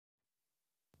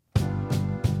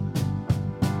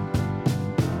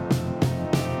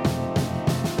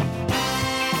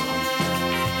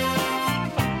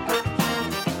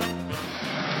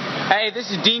this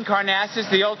is Dean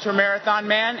Karnassus, the Ultra Marathon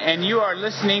Man, and you are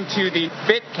listening to the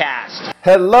Fitcast.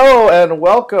 Hello and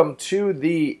welcome to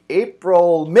the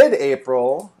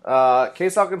mid-April,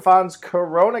 K-Salk and Fonz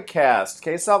Corona Cast.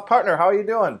 K-Salk partner, how are you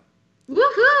doing?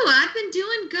 Woohoo! I've been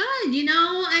doing good.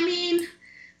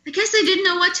 I guess I didn't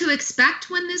know what to expect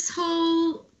when this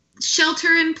whole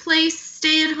shelter-in-place,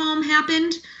 stay-at-home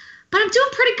happened, but I'm doing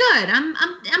pretty good. I'm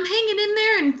hanging in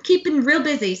there and keeping real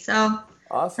busy, so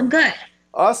awesome. I'm good.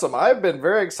 Awesome. I've been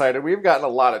very excited. We've gotten a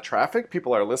lot of traffic.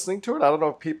 People are listening to it. I don't know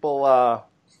if people are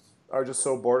just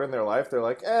so bored in their life. They're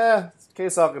like,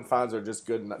 K-Salk and Fonz are just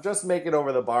good enough. Just make it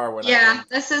over the bar.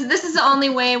 This is the only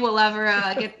way we'll ever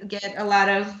get a lot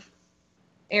of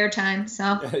airtime.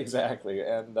 So exactly.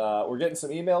 And we're getting some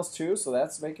emails too, so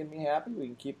that's making me happy. We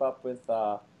can keep up with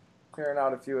clearing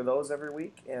out a few of those every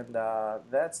week. And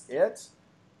that's it.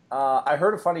 I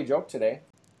heard a funny joke today.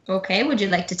 Okay, would you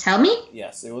like to tell me?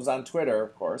 Yes, it was on Twitter,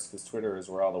 of course, because Twitter is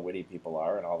where all the witty people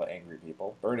are and all the angry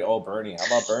people. Bernie, how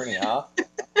about Bernie, huh?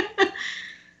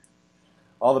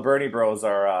 All the Bernie bros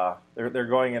are they're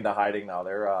going into hiding now.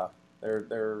 They're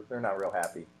not real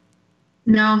happy.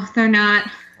 No, they're not.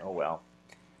 Oh well.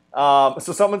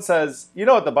 So someone says, you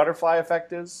know what the butterfly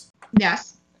effect is?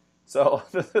 Yes. So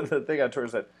the thing on Twitter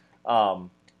said,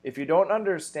 if you don't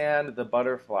understand the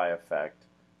butterfly effect,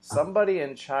 somebody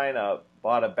in China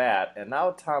bought a bat, and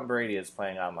now Tom Brady is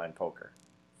playing online poker.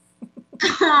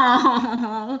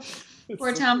 Oh,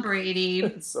 poor Tom Brady.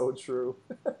 It's so true.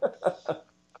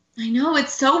 I know,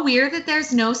 it's so weird that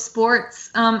there's no sports.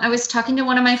 I was talking to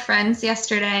one of my friends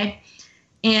yesterday,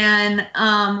 and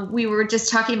we were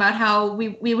just talking about how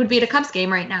we would be at a Cubs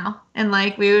game right now, and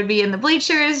we would be in the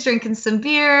bleachers drinking some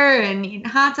beer and eating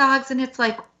hot dogs, and it's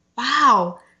like,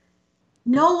 wow.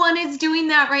 No one is doing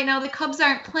that right now. The Cubs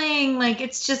aren't playing.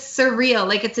 It's just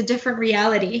surreal. It's a different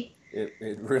reality.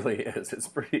 It really is. It's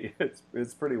pretty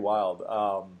wild.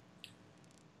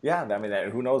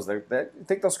 Who knows? You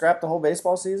think they'll scrap the whole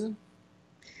baseball season?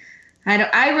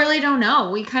 I really don't know.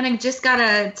 We kind of just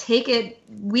gotta take it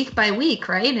week by week,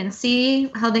 right, and see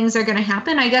how things are going to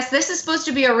happen. I guess this is supposed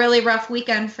to be a really rough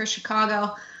weekend for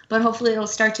Chicago, but hopefully it'll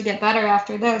start to get better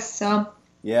after this. So.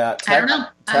 Yeah, I don't know.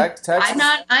 I'm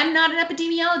not an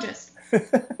epidemiologist.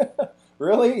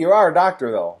 Really? You are a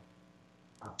doctor, though.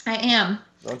 I am.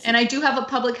 And I do have a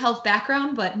public health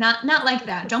background, but not like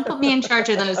that. Don't put me in charge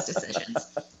of those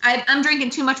decisions. I'm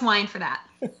drinking too much wine for that.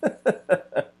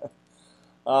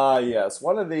 Yes.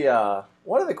 One of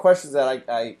the questions that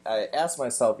I asked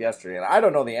myself yesterday, and I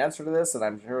don't know the answer to this, and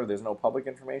I'm sure there's no public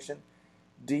information.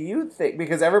 Do you think,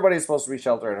 because everybody's supposed to be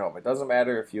shelter at home, it doesn't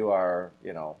matter if you are,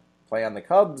 play on the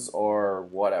Cubs or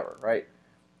whatever, right?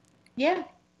 Yeah.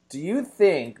 Do you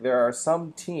think there are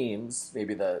some teams,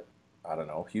 maybe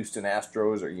Houston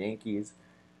Astros or Yankees,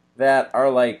 that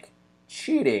are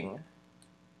cheating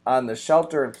on the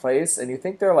shelter in place, and you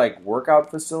think their workout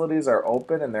facilities are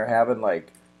open and they're having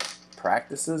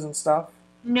practices and stuff?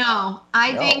 No,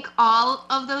 I think all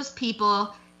of those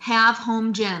people have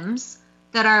home gyms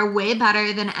that are way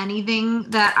better than anything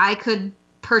that I could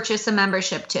purchase a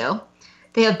membership to.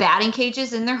 They have batting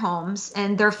cages in their homes,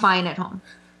 and they're fine at home.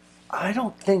 I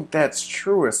don't think that's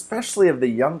true, especially of the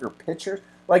younger pitchers.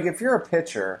 If you're a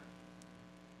pitcher,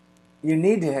 you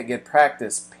need to get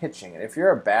practice pitching. And if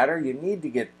you're a batter, you need to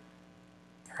get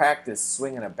practice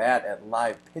swinging a bat at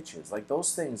live pitches.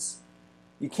 Those things,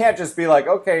 you can't just be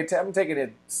okay, I'm taking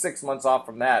it 6 months off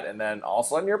from that, and then all of a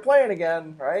sudden you're playing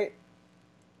again, right?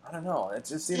 I don't know. It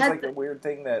just seems like a weird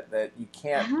thing that you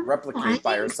can't replicate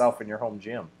by yourself in your home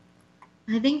gym.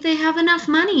 I think they have enough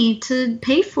money to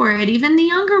pay for it, even the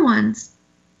younger ones.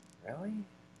 Really?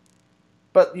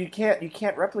 But you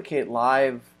can't replicate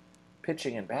live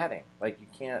pitching and batting. You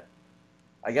can't.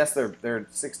 I guess they're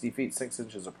 60 feet 6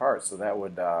 inches apart, so that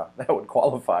would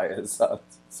qualify as social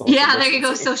there you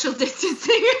go, social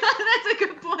distancing. That's a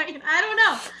good point. I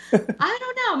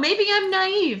don't know. Maybe I'm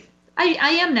naive.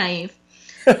 I am naive.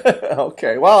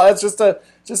 Okay. Well, it's just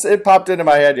it popped into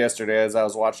my head yesterday as I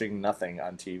was watching nothing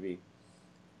on TV.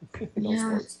 No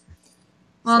sports.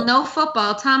 Well, no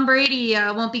football. Tom Brady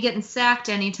won't be getting sacked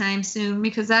anytime soon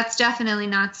because that's definitely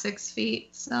not 6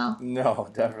 feet. So no,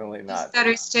 definitely not. Just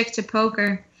better stick to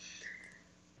poker.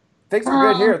 Things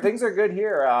are good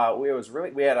here. We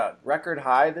had a record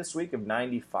high this week of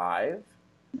 95.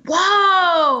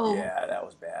 Whoa! Yeah, that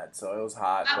was bad. So it was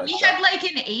hot. But, we had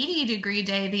an 80-degree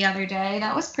day the other day.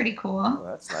 That was pretty cool. Oh,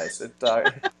 that's nice.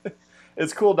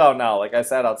 It's cooled down now. I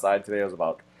sat outside today. It was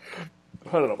about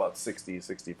 60,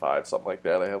 65, something like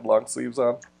that. I had long sleeves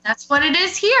on. That's what it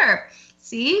is here.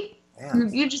 See?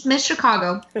 You just missed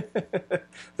Chicago.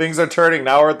 Things are turning.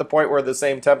 Now we're at the point where the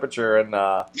same temperature, and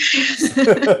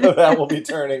that will be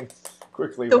turning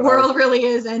quickly. The world really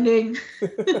is ending.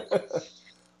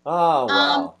 Oh,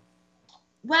 wow.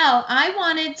 Well, I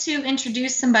wanted to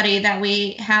introduce somebody that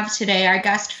we have today, our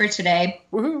guest for today.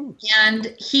 Woohoo.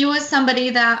 And he was somebody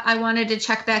that I wanted to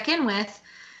check back in with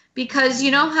because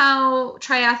you know how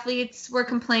triathletes were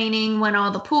complaining when all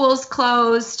the pools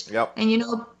closed? Yep. And you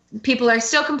know people are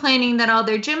still complaining that all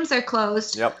their gyms are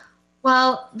closed. Yep.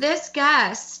 Well, this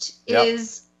guest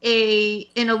is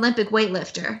an Olympic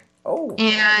weightlifter. Oh.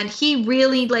 And he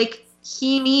really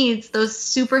he needs those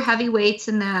super heavy weights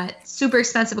and that super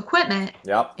expensive equipment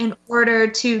in order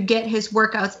to get his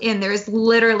workouts in. There's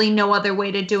literally no other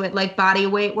way to do it, like body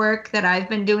weight work that I've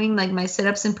been doing, like my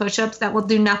sit-ups and push-ups, that will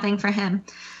do nothing for him.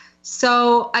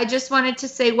 So I just wanted to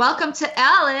say welcome to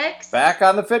Alex. Back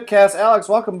on the FitCast. Alex,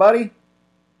 welcome, buddy.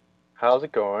 How's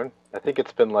it going? I think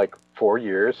it's been like 4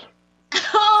 years.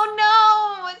 Oh,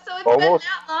 no. So it's Almost. been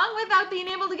that long without being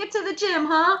able to get to the gym,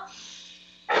 huh?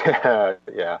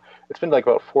 Yeah, it's been like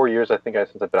about 4 years, I think,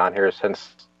 since I've been on here,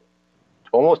 since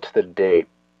almost to the date,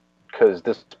 because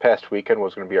this past weekend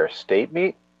was going to be our state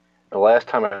meet. The last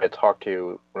time I had talked to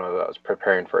you when I was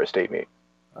preparing for a state meet.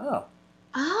 Oh.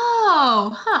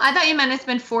 Oh, huh. I thought you meant it's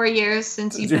been 4 years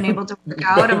since you've been able to work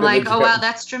out. I'm like, oh, wow,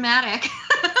 that's dramatic.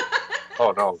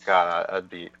 Oh, no, God, that'd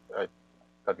be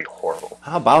horrible.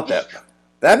 How about that?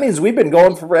 That means we've been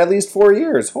going for at least 4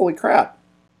 years. Holy crap.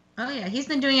 Oh, yeah. He's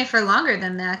been doing it for longer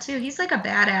than that, too. He's like a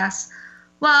badass.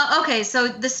 Well, okay, so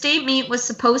the state meet was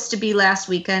supposed to be last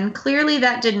weekend. Clearly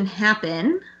that didn't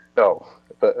happen. No,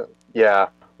 but yeah,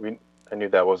 I knew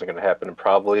that wasn't going to happen.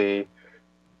 Probably,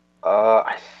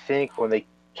 I think when they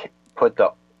put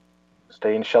the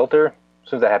stay in shelter, as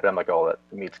soon as that happened, I'm like, oh,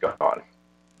 the meet's gone.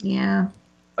 Yeah.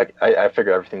 Like, I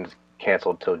figure everything's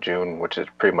canceled till June, which it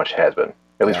pretty much has been,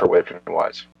 at least for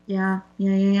weightlifting-wise. Yeah.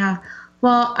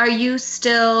 Well, are you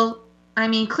still? I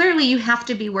mean, clearly you have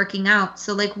to be working out.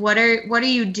 So, like, what are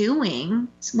you doing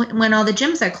when all the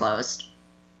gyms are closed?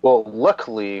 Well,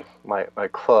 luckily, my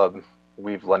club,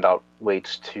 we've lent out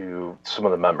weights to some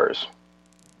of the members.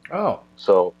 Oh.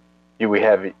 So you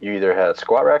either had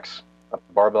squat racks, a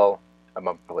barbell, and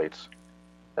bump plates,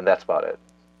 and that's about it.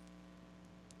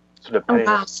 So oh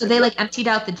wow! So they like emptied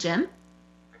out the gym?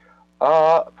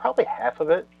 Probably half of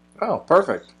it. Oh,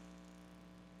 perfect.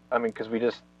 I mean, because we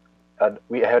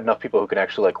had enough people who can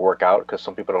actually like work out, because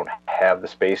some people don't have the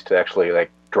space to actually like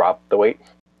drop the weight,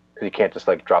 because you can't just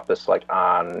like drop this like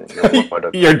on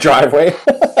your driveway.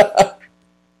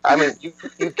 I mean,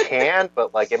 you can,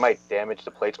 but like it might damage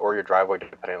the plates or your driveway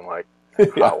depending on like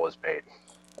how it was made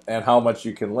and how much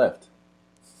you can lift.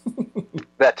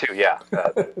 That too, yeah,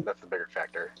 that's the bigger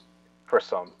factor for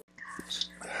some.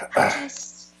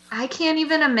 I can't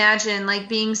even imagine like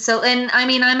being so. And I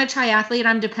mean, I'm a triathlete.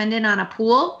 I'm dependent on a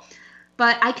pool,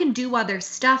 but I can do other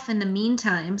stuff in the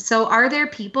meantime. So, are there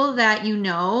people that you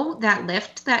know that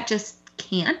lift that just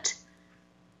can't?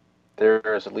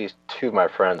 There's at least two of my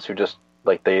friends who just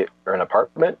like they are in an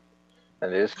apartment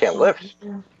and they just can't lift.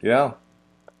 Yeah,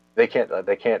 they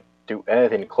can't do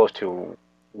anything close to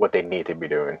what they need to be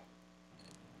doing.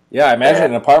 Yeah, I imagine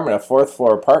an apartment, a fourth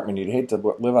floor apartment. You'd hate to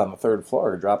live on the third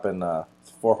floor, dropping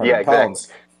 400 pounds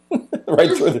right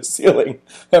through the ceiling.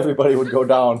 Everybody would go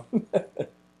down.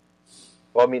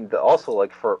 Well, I mean, also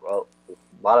like for a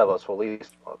lot of us, well, at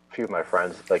least a few of my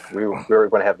friends, like we were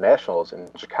going to have nationals in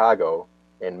Chicago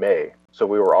in May, so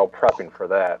we were all prepping for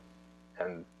that,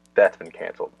 and that's been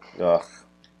canceled. Ugh.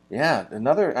 Yeah,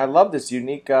 I love this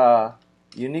unique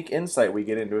insight we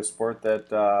get into a sport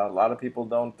that a lot of people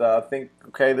don't think,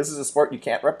 okay, this is a sport you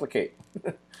can't replicate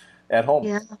at home.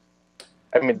 Yeah.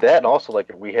 I mean, that, and also, like,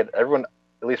 we had everyone,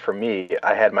 at least for me,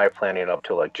 I had my planning up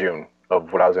till, like, June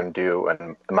of what I was going to do,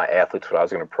 and my athletes, what I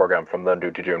was going to program from then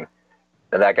to June,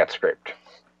 and that got scraped,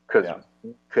 because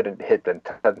we couldn't hit the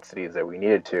intensities that we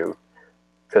needed to,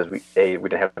 because we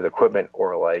didn't have the equipment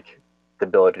or, like, the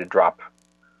ability to drop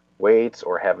weights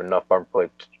or have enough bump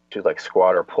plates to like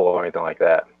squat or pull or anything like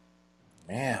that.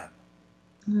 Man.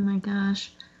 Oh my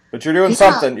gosh. But you're doing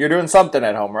something. You're doing something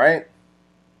at home, right?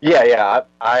 Yeah.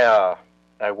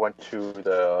 I went to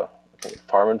the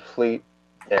Farm and Fleet,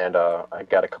 and I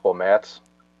got a couple mats,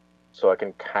 so I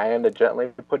can kind of gently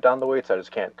put down the weights. I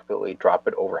just can't completely drop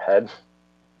it overhead.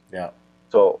 Yeah.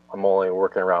 So I'm only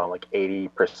working around like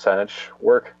 80%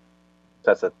 work.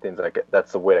 That's the things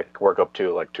that's the way I work up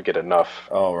to, like, to get enough.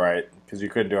 Oh, right. Because you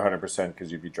couldn't do 100%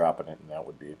 because you'd be dropping it, and that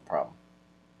would be a problem.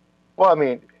 Well, I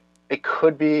mean, it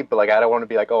could be, but like I don't want to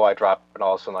be like, oh, I dropped, and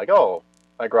all of a sudden like, oh,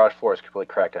 my garage floor is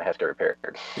completely cracked and it has to get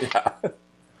repaired. Yeah.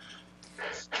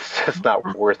 It's just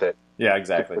not worth it. Yeah,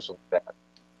 exactly.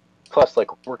 Plus,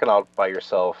 like working out by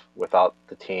yourself without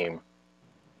the team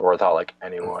or without like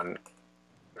anyone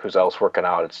who's else working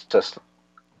out, it just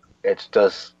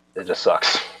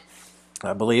sucks.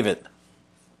 I believe it.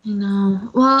 I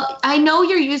know. Well, I know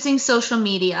you're using social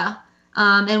media,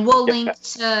 and we'll link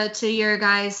to your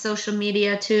guys' social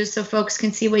media too, so folks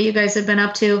can see what you guys have been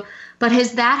up to. But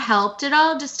has that helped at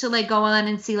all, just to like go on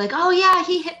and see like, oh yeah,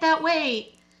 he hit that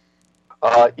weight?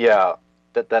 Yeah,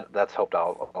 that's helped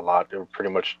out a lot. We're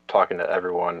pretty much talking to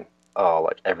everyone,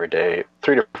 like every day,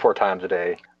 3 to 4 times a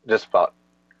day, just about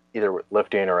either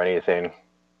lifting or anything.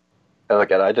 And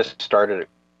like I just started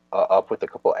up with a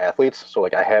couple of athletes, so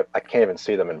like I can't even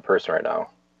see them in person right now,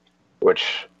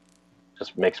 which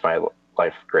just makes my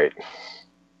life great.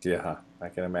 Yeah, I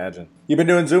can imagine. You been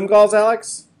doing Zoom calls,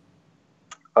 Alex?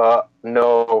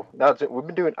 No, not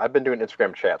I've been doing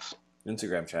Instagram chats.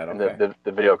 Instagram chat, okay. And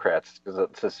the video chats, because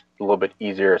it's just a little bit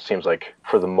easier, it seems like,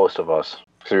 for the most of us,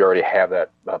 because we already have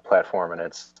that platform, and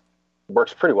it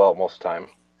works pretty well most of the time.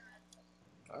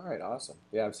 All right, awesome.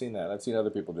 Yeah, I've seen that. I've seen other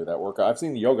people do that workout. I've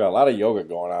seen yoga, a lot of yoga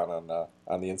going on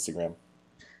the Instagram.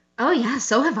 Oh yeah,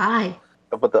 so have I.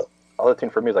 But the other thing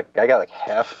for me is like I got like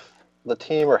half the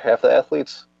team or half the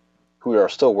athletes who are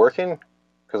still working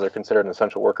because they're considered an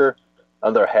essential worker.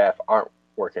 Other half aren't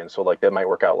working, so like they might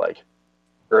work out like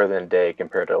early in the day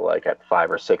compared to like at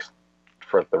 5 or 6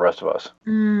 for the rest of us.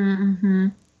 Mm-hmm.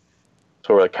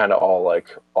 So we're like kind of all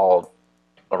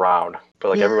around, but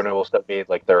like everyone will send me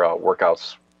like their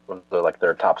workouts, like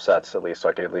their top sets at least, so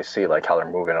I can at least see like how they're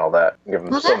moving and all that. Give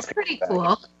them That's pretty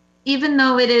cool. Even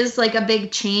though it is like a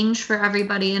big change for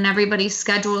everybody and everybody's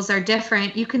schedules are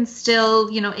different, you can still,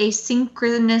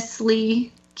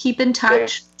 asynchronously keep in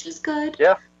touch, which is good.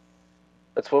 Yeah,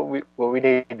 that's what we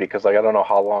need, because like I don't know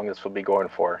how long this will be going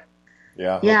for.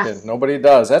 Yeah. Okay. Nobody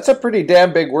does. That's a pretty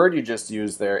damn big word you just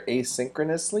used there.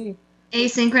 Asynchronously.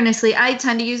 Asynchronously. I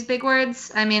tend to use big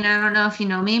words. I mean, I don't know if you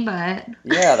know me, but...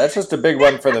 Yeah, that's just a big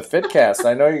one for the FitCast.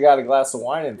 I know you got a glass of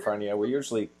wine in front of you. We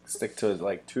usually stick to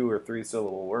like 2 or 3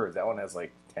 syllable words. That one has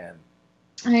like 10.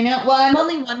 I know. Well, I'm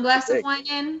only 1 glass of wine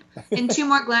in. In 2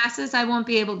 more glasses, I won't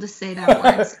be able to say that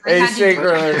word. So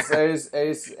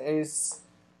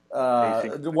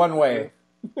Asynchronous. One way.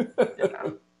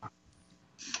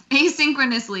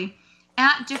 Asynchronously.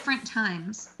 At different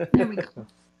times. There we go.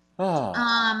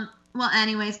 Well,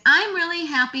 anyways, I'm really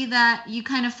happy that you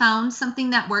kind of found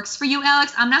something that works for you,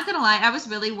 Alex. I'm not going to lie. I was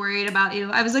really worried about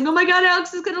you. I was like, oh my God,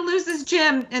 Alex is going to lose his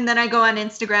gym. And then I go on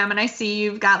Instagram and I see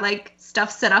you've got like stuff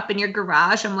set up in your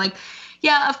garage. I'm like,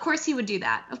 yeah, of course he would do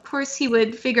that. Of course he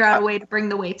would figure out a way to bring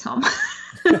the weights home.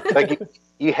 Like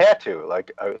you had to.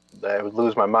 Like I would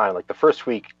lose my mind. Like the first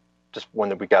week, just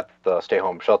when we got the stay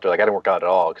home shelter, like I didn't work out at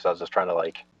all because I was just trying to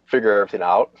like figure everything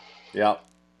out. Yeah.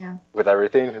 With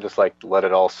everything, and just like let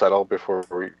it all settle before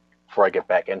I get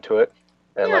back into it.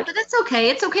 And yeah, but that's okay.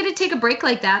 It's okay to take a break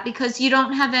like that because you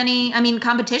don't have any. I mean,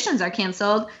 competitions are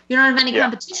canceled. You don't have any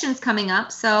competitions coming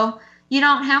up, so you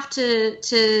don't have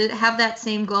to have that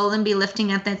same goal and be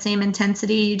lifting at that same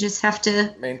intensity. You just have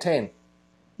to maintain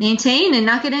and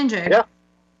not get injured. Yeah,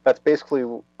 that's basically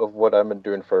of what I've been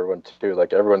doing for everyone too.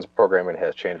 Like everyone's programming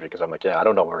has changed because I'm like, I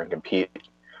don't know we're gonna compete.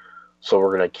 So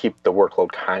we're going to keep the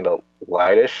workload kind of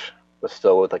lightish, but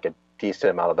still with like a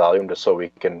decent amount of volume just so we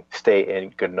can stay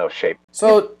in good enough shape.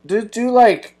 So do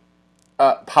like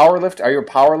power lift? Are you a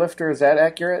power lifter? Is that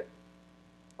accurate?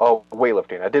 Oh,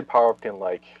 weightlifting. I did powerlifting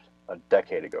like a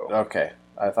decade ago. Okay.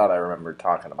 I thought I remembered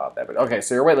talking about that. But okay,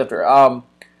 so you're a weightlifter.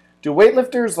 Do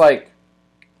weightlifters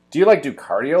do you do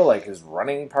cardio? Like is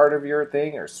running part of your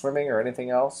thing or swimming or anything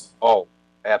else? Oh,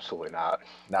 absolutely not.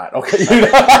 Not okay.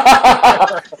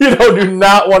 You do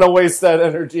not want to waste that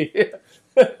energy.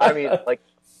 I mean, like,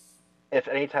 if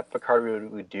any type of cardio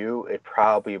we do, it'd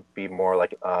probably be more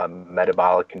like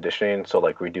metabolic conditioning. So,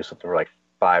 like, we do something for like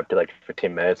 5 to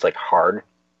 15 minutes, like hard.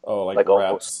 Oh, like reps.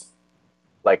 Almost,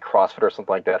 like CrossFit or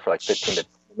something like that for like 15 to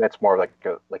 20 minutes, more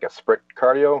like a sprint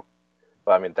cardio.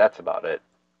 But I mean, that's about it.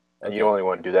 And you only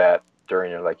want to do that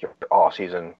during your off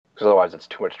season, because otherwise it's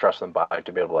too much stress on the body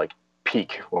to be able to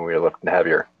peak when we were lifting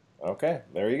heavier. Okay,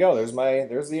 there you go. There's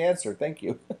the answer. Thank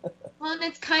you. Well, and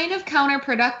it's kind of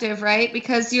counterproductive, right?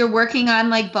 Because you're working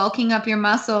on bulking up your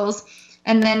muscles,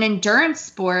 and then endurance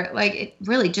sport, it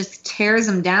really just tears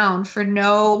them down for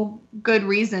no good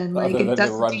reason. It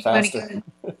doesn't run faster.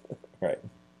 Right.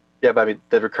 Yeah, but I mean,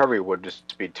 the recovery would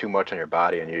just be too much on your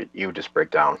body, and you would just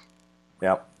break down.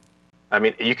 Yep. I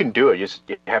mean, you can do it. You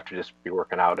have to just be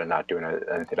working out and not doing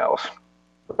anything else.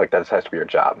 That has to be your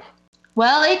job.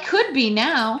 Well, it could be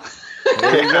now.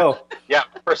 There you go. Yeah,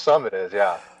 for some it is,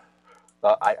 yeah.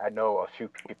 I know a few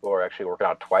people are actually working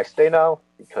out twice a day now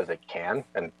because they can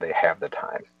and they have the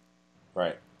time.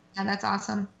 Right. Yeah, that's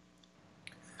awesome.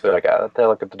 So like they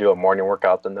look to do a morning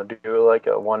workout, then they'll do like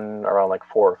a one around like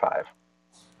 4 or 5.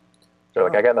 So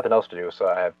like I got nothing else to do, so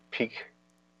I have peak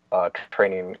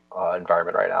training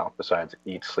environment right now. Besides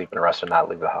eat, sleep, and rest, and not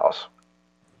leave the house.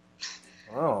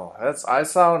 Oh,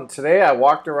 today I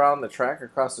walked around the track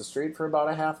across the street for about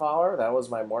a half hour. That was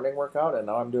my morning workout, and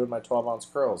now I'm doing my 12-ounce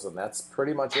curls, and that's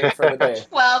pretty much it for the day.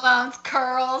 12-ounce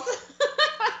curls.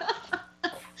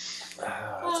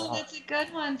 Oh, that's a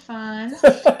good one, Fonz.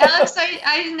 Alex,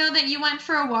 I know that you went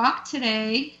for a walk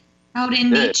today out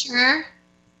in nature.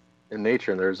 In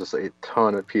nature, and there's just a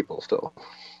ton of people still.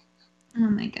 Oh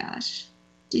my gosh.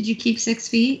 Did you keep 6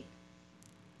 feet?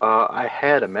 I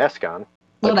had a mask on.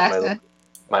 Well, that's good.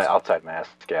 My outside mask,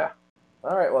 yeah.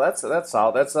 All right, well, that's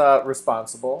all. That's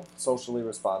responsible, socially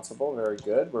responsible. Very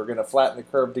good. We're going to flatten the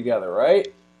curve together, right?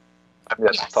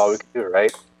 That's all we can do,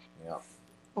 right? Yeah.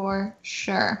 For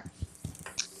sure.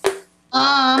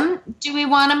 Do we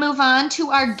want to move on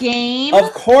to our game?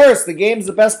 Of course, the game's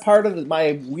the best part of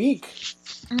my week.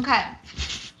 Okay.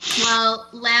 Well,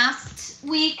 last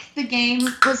week the game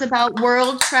was about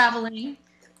world traveling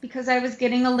because I was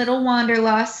getting a little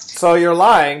wanderlust. So you're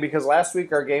lying because last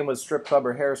week our game was strip club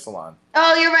or hair salon.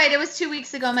 Oh, you're right. It was 2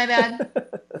 weeks ago. My bad.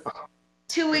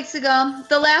 2 weeks ago.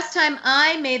 The last time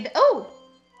I made... Oh!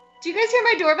 Do you guys hear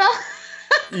my doorbell?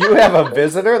 You have a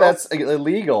visitor? That's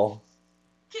illegal.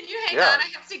 Can you hang on? I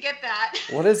have to get that.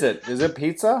 What is it? Is it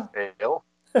pizza? Ale.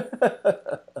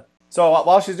 So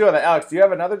while she's doing that, Alex, do you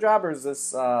have another job, or is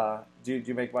this do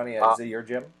you make money at is it your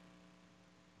gym?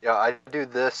 Yeah, I do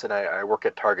this, and I work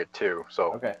at Target too.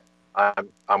 So okay,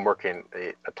 I'm working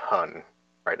a ton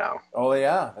right now. Oh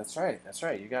yeah, that's right.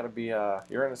 You got to be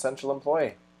you're an essential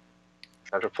employee.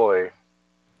 Essential employee,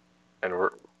 and we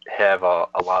have a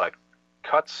lot of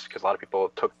cuts because a lot of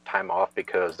people took time off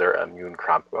because they're immune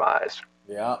compromised.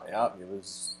 Yeah, you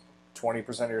lose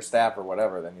 20% of your staff or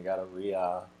whatever, then you got to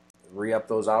re-up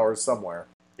those hours somewhere.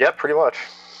 Yeah, pretty much.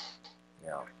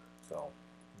 Yeah, so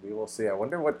we will see. I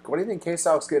wonder what do you think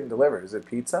K-Sock's getting delivered? Is it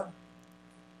pizza?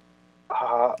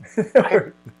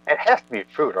 It has to be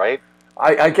food, right?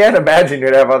 I can't imagine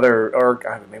you'd have other, or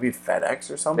maybe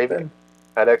FedEx or something. Maybe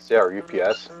FedEx, yeah, or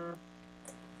UPS.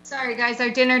 Sorry, guys, our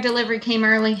dinner delivery came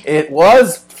early. It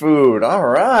was food. All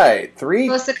right,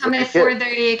 supposed to come at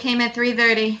 4:30. It came at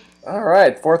 3:30. All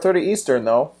right, 4:30 Eastern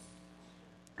though.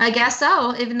 I guess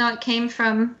so, even though it came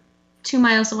from 2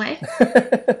 miles away.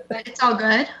 But it's all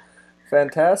good.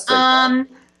 Fantastic.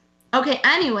 Okay,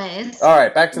 anyways. All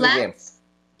right, back to the game.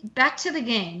 Back to the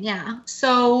game, yeah.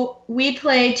 So we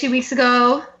played 2 weeks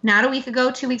ago, not a week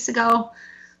ago, 2 weeks ago.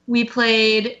 We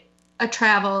played a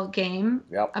travel game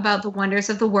about the wonders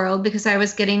of the world because I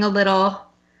was getting a little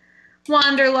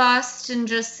wanderlust and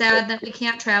just sad that we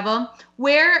can't travel.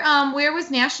 Where was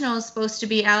Nationals supposed to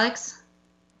be, Alex?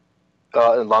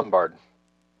 In Lombard.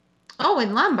 Oh,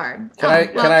 in Lombard. Can I?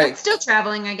 That's still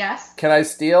traveling, I guess. Can I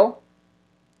steal?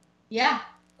 Yeah.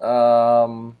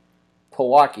 Pewaukee.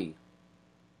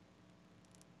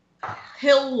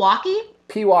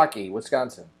 Pewaukee,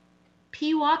 Wisconsin.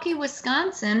 Pewaukee,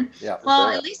 Wisconsin. Yeah. Well,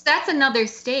 at least that's another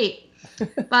state.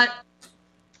 But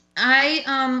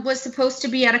I was supposed to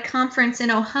be at a conference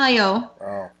in Ohio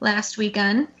last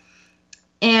weekend.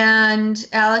 And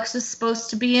Alex was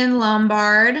supposed to be in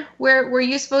Lombard. Were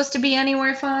you supposed to be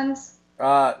anywhere, Fonz?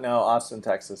 No, Austin,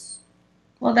 Texas.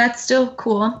 Well, that's still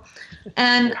cool.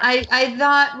 And I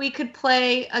thought we could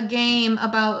play a game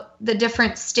about the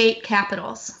different state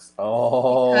capitals.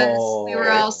 Oh. Because we were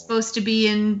all supposed to be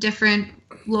in different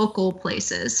local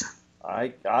places.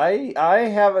 I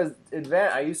have an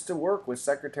advantage. I used to work with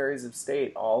secretaries of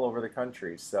state all over the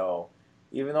country. So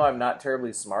even though I'm not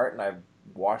terribly smart and I've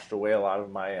washed away a lot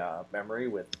of my memory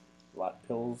with a lot of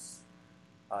pills,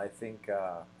 I think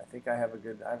I have a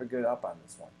good up on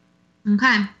this one.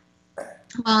 Okay.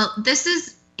 Well, this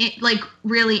is like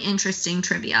really interesting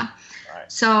trivia. All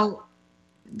right. So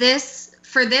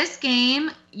for this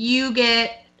game, you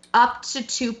get up to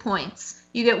 2 points.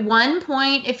 You get 1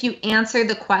 point if you answer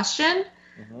the question,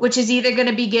 which is either going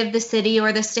to be give the city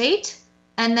or the state,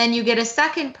 and then you get a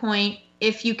second point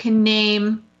if you can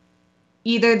name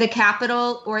either the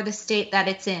capital or the state that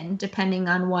it's in, depending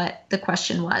on what the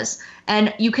question was.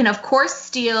 And you can, of course,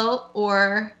 steal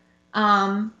or,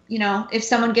 if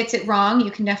someone gets it wrong,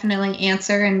 you can definitely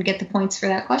answer and get the points for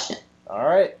that question. All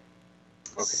right.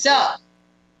 Okay. So,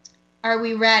 are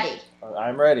we ready?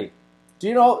 I'm ready. Do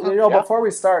you know, before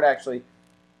we start, actually,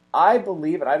 I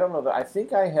believe, and I don't know, I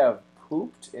think I have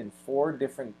pooped in 4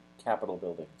 different Capitol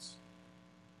buildings.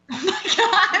 Oh, my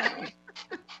God.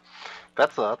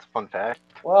 That's a fun fact.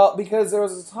 Well, because there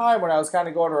was a time when I was kind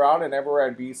of going around and everywhere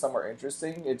I'd be somewhere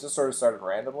interesting, it just sort of started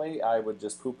randomly. I would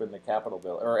just poop in the Capitol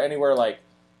building or anywhere like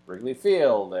Wrigley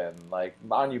Field and like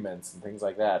monuments and things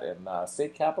like that. And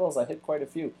state capitals, I hit quite a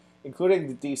few, including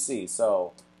the D.C.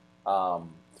 So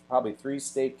probably 3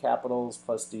 state capitals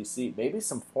plus D.C. Maybe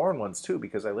some foreign ones too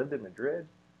because I lived in Madrid.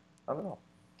 I don't know.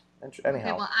 Anyhow.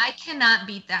 Okay, well, I cannot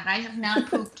beat that. I have not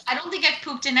pooped. I don't think I've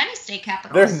pooped in any state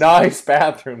capitals. They're nice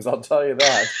bathrooms, I'll tell you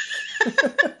that.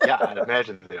 Yeah, I'd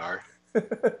imagine they are.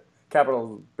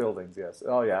 Capitol buildings, yes.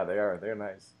 Oh, yeah, they are. They're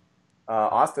nice.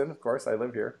 Austin, of course, I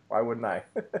live here. Why wouldn't I?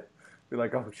 Be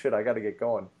like, oh, shit, I got to get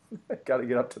going. Got to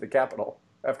get up to the Capitol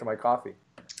after my coffee.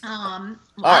 Wow.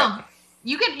 Right.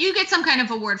 You get some kind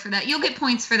of award for that. You'll get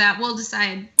points for that. We'll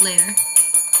decide later.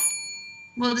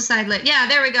 Yeah,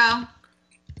 there we go.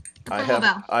 Approval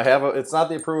bell. I have it's not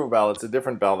the approval bell. It's a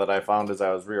different bell that I found as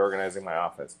I was reorganizing my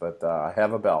office. But I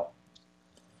have a bell.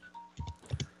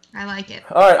 I like it.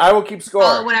 All right, I will keep score.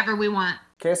 Oh, whatever we want.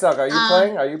 K-Selk, are you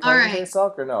playing? Are you playing right.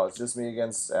 K-Selk or no? It's just me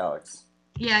against Alex.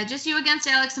 Yeah, just you against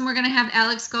Alex, and we're going to have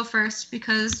Alex go first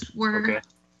because we're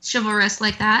chivalrous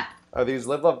like that. Are these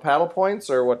Live Love Paddle points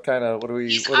or what do we...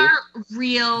 These are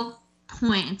real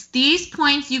points. These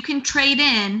points you can trade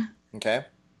in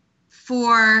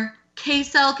for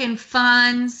K-Selk and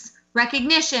Fun's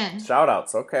recognition.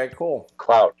 Shout-outs. Okay, cool.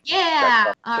 Clout.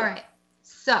 Yeah. All right.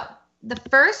 So the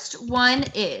first one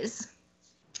is,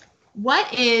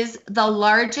 what is the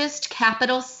largest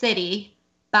capital city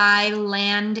by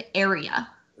land area?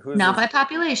 Not by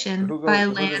population, by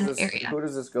land area. Who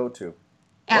does this go to?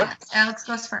 Alex. Alex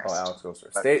goes first. Oh, Alex goes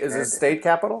first. Is it state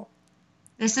capital?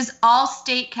 This is all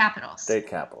state capitals. State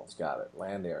capitals. Got it.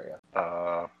 Land area.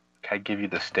 Can I give you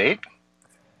the state?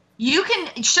 You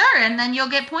can, sure, and then you'll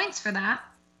get points for that.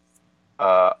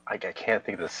 I can't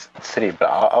think of this city, but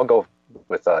I'll go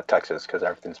with Texas because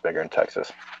everything's bigger in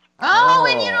Texas. Oh,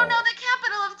 and you don't know the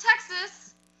capital of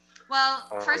Texas. Well,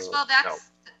 first of all,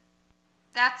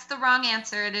 that's the wrong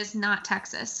answer. It is not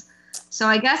Texas. So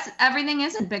I guess everything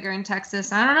isn't bigger in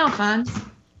Texas. I don't know, Fun.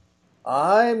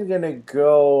 I'm going to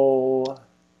go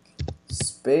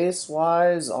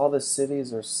space-wise. All the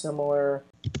cities are similar.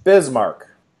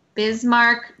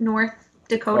 Bismarck, North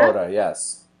Dakota?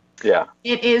 Yes. Yeah.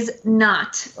 It is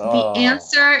not. Oh. The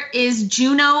answer is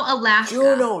Juneau, Alaska.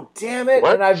 Juneau, damn it.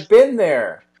 What? And I've been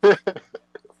there.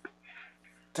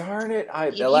 Darn it.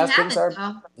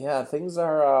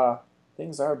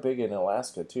 Things are big in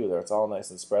Alaska, too. There, it's all nice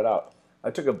and spread out. I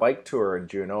took a bike tour in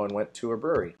Juneau and went to a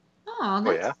brewery. Oh,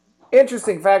 yeah?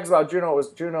 Interesting facts about Juneau,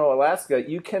 Alaska.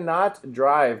 You cannot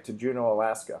drive to Juneau,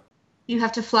 Alaska. You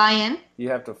have to fly in? You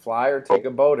have to fly or take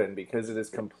a boat in because it is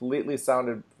completely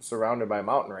surrounded by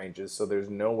mountain ranges, so there's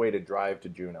no way to drive to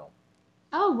Juneau.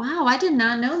 Oh, wow. I did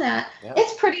not know that. Yeah.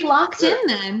 It's pretty locked in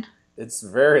then. It's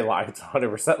very locked. It's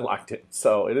 100% locked in.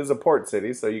 So it is a port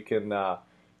city, so you can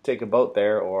take a boat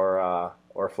there or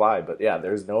fly. But yeah,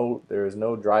 there is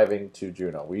no driving to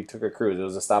Juneau. We took a cruise. It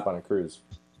was a stop on a cruise.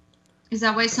 Is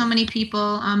that why so many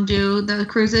people do the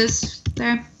cruises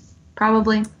there?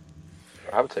 Probably.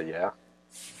 I would say yeah.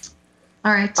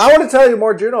 All right. I want to tell you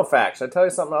more Juneau facts. Should I tell you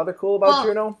something other cool about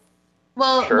Juneau?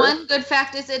 Well, sure. One good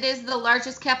fact is it is the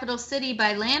largest capital city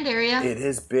by land area. It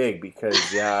is big because,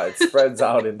 it spreads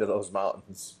out into those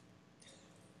mountains.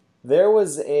 There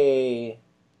was a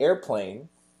airplane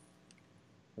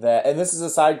that, and this is a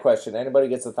side question. Anybody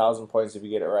gets 1,000 points if you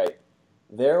get it right.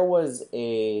 There was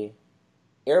a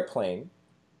airplane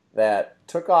that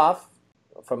took off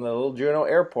from the little Juneau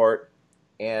airport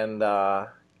and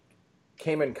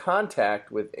came in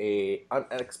contact with a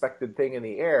unexpected thing in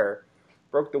the air,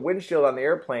 broke the windshield on the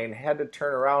airplane, had to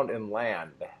turn around and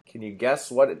land. Can you guess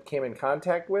what it came in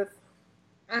contact with?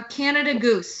 A Canada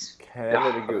goose.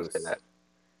 Canada goose.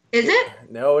 Is it?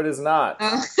 No, it is not.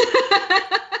 Oh.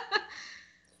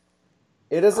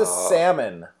 It is a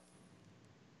salmon.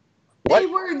 They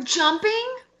were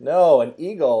jumping? No, an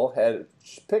eagle had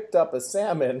picked up a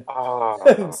salmon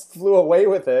and flew away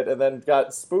with it and then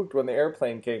got spooked when the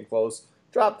airplane came close,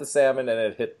 dropped the salmon, and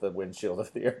it hit the windshield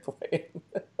of the airplane.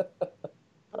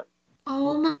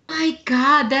 Oh my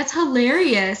God, that's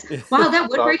hilarious. Wow, that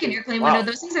would break an airplane window.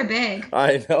 Those things are big.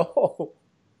 I know.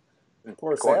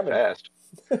 Poor salmon. Fast.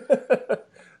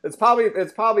 It's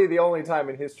probably the only time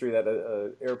in history that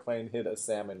an airplane hit a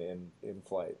salmon in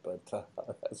flight, but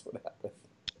that's what happened.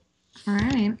 All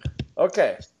right.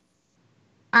 Okay.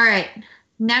 All right.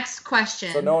 Next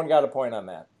question. So no one got a point on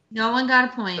that. No one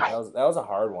got a point. That was a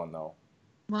hard one, though.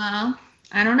 Well,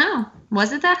 I don't know.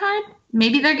 Was it that hard?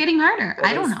 Maybe they're getting harder.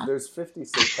 Well, I don't know. There's 50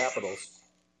 state capitals.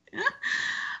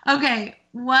 Okay.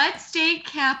 What state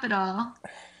capital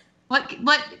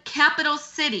What capital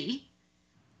city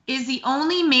is the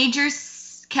only major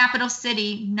capital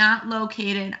city not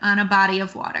located on a body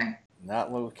of water?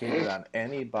 Not located on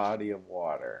any body of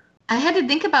water. I had to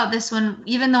think about this one,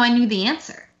 even though I knew the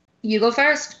answer. You go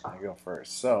first. I go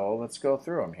first. So let's go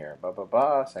through them here.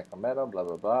 Sacramento, blah,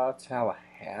 blah, blah.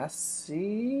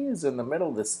 Tallahassee is in the middle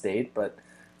of the state, but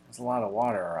there's a lot of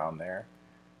water around there.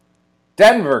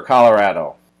 Denver,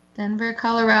 Colorado. Denver,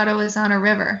 Colorado is on a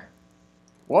river.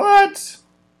 What?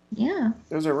 Yeah.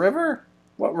 There's a river?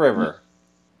 What river?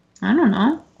 I don't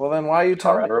know. Well, then why are you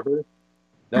telling me? River?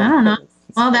 No. I don't know.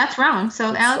 Well, that's wrong.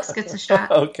 So Alex gets a shot.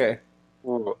 Okay.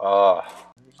 Ooh,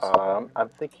 I'm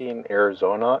thinking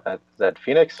Arizona. Is that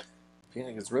Phoenix?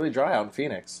 Phoenix is really dry out in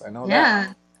Phoenix. I know that.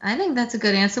 Yeah, I think that's a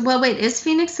good answer. Well, wait, is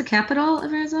Phoenix the capital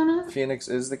of Arizona? Phoenix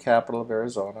is the capital of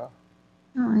Arizona.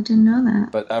 Oh, I didn't know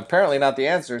that. But apparently not the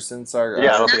answer since our...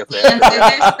 Yeah, I don't think Not it's the the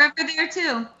answer. There's a river there,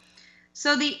 too.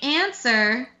 So the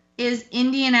answer is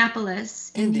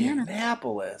Indianapolis, Indiana.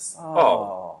 Indianapolis.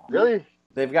 Oh, really?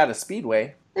 They've got a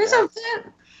speedway. There's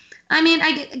I mean,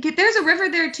 I get there's a river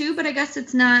there too, but I guess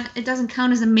it doesn't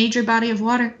count as a major body of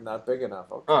water. Not big enough.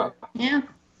 Okay. Huh. Yeah,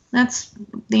 that's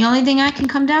the only thing I can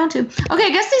come down to. Okay, I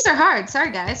guess these are hard.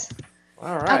 Sorry, guys.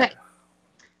 All right. Okay.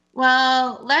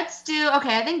 Well, let's do.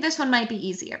 Okay, I think this one might be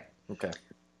easier. Okay.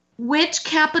 Which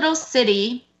capital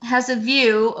city has a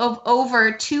view of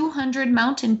over 200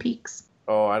 mountain peaks?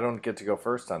 Oh, I don't get to go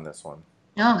first on this one.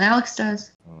 No, Alex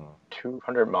does.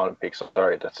 200 mountain peaks.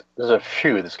 Sorry, there's a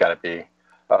few that's got to be.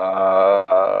 But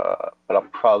I'll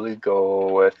probably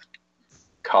go with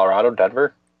Colorado,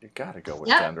 Denver. You got to go with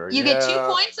Yep. Denver. You get 2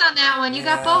 points on that one. You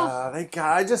got both.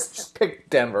 I just picked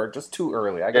Denver just too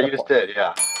early. Yeah, you just did,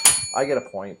 yeah. I get a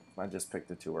point. I just picked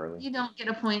it too early. You don't get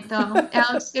a point, though.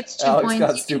 Alex gets 2 Alex points.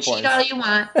 got You 2 can cheat points. all you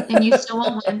want, and you still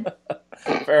won't win.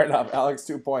 Fair enough. Alex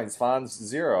 2 points. Fonz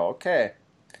 0. Okay.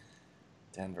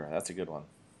 Denver. That's a good one.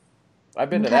 I've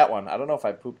been to that one. I don't know if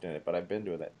I pooped in it, but I've been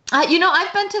to it. I've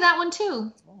been to that one too.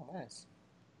 Oh, nice.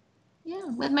 Yeah,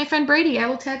 with my friend Brady. I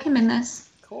will tag him in this.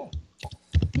 Cool.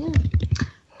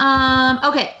 Yeah.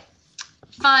 Okay.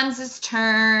 Fonz's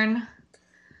turn.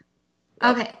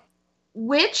 Okay.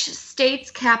 Which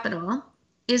state's capital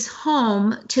is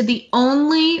home to the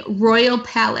only royal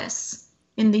palace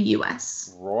in the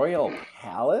U.S.? Royal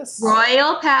Palace?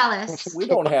 Royal Palace. We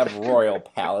don't have royal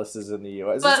palaces in the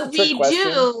U.S. But Is this a trick we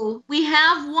question? do. We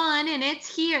have one, and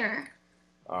it's here.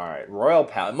 All right, Royal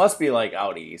Palace. It must be like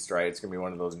out east, right? It's gonna be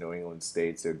one of those New England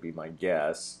states. It would be my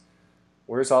guess.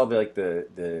 Where's all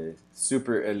the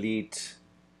super elite,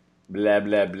 blah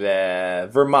blah blah?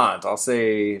 Vermont. I'll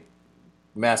say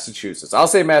Massachusetts.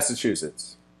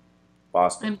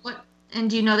 Boston. And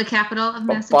do you know the capital of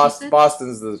Massachusetts?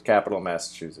 Boston's the capital of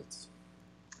Massachusetts.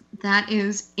 That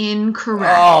is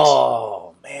incorrect.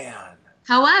 Oh man.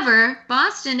 However,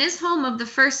 Boston is home of the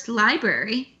first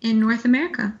library in North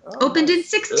America. Oh, Opened in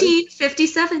nice.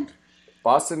 1657.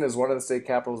 Boston is one of the state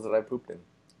capitals that I pooped in.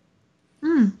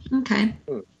 Okay.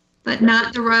 But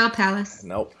not the Royal Palace.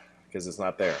 Nope, because it's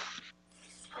not there.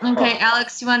 Okay,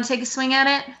 Alex, you want to take a swing at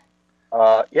it?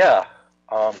 Yeah.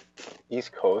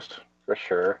 East Coast, for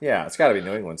sure. Yeah, it's got to be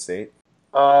New England state.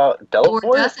 Delaware?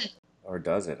 Or does it? Or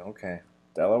does it? Okay.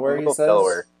 Delaware, We'll he go says?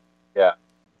 Delaware. Yeah.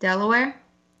 Delaware?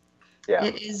 Yeah.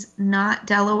 It is not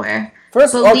Delaware.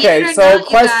 First, Believe it or so not,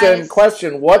 you guys-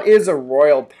 question. What is a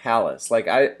royal palace? Like,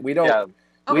 we don't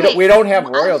Okay, we don't have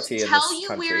royalty in this I'll tell you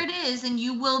country. where it is, and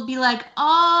you will be like,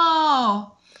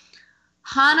 oh,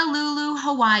 Honolulu,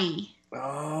 Hawaii.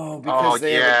 Oh, because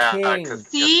they have a king.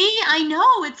 See, I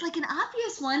know. It's like an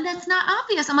obvious one that's not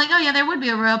obvious. I'm like, oh, yeah, there would be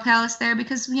a royal palace there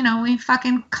because, we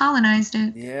fucking colonized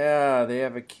it. Yeah, they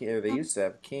have a king. They used to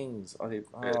have kings.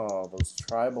 Those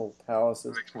tribal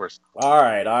palaces. All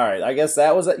right. I guess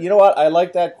that was it. You know what? I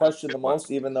like that question the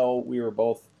most, even though we were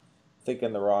both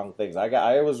thinking the wrong things.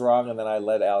 I was wrong, and then I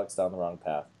led Alex down the wrong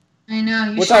path. I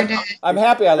know, you Which sure did. I'm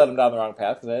happy I led him down the wrong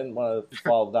path because I didn't want to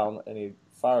fall down any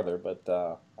farther, but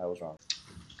I was wrong.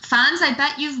 Fonz, I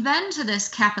bet you've been to this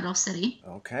capital city.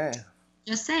 Okay.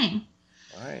 Just saying.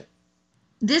 All right.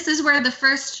 This is where the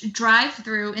first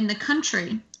drive-through in the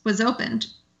country was opened.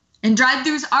 And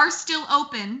drive-thrus are still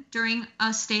open during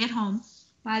a stay-at-home,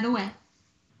 by the way.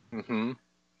 Mm-hmm.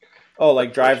 Oh,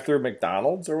 like drive-through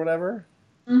McDonald's or whatever?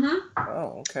 Mm-hmm.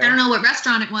 Oh, okay. I don't know what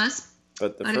restaurant it was.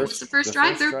 But it was the first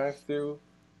drive-thru. Drive-thru,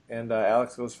 and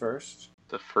Alex goes first.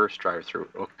 The first drive-through.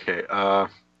 Okay.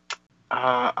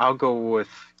 I'll go with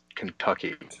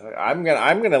Kentucky. I'm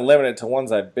gonna limit it to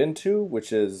ones I've been to,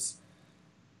 which is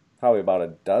probably about a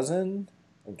dozen.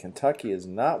 And Kentucky is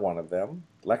not one of them.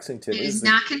 Lexington It is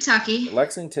not Kentucky.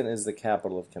 Lexington is the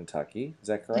capital of Kentucky. Is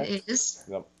that correct? It is.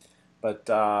 Yep. But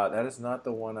that is not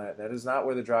the one. That is not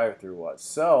where the drive-thru was.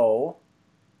 So,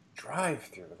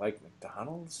 drive-thru like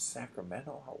McDonald's,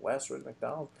 Sacramento, out west was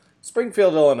McDonald's,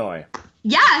 Springfield, Illinois.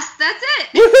 Yes, that's it.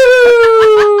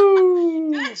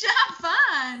 Woohoo! Good job,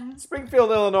 Fun.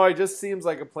 Springfield, Illinois just seems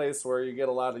like a place where you get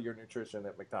a lot of your nutrition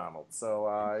at McDonald's. So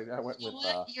I went with.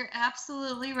 You're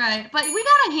absolutely right. But we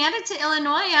gotta hand it to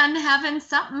Illinois on having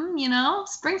something,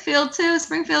 Springfield too.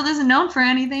 Springfield isn't known for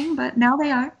anything, but now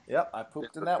they are. Yep, I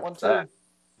pooped in that one too.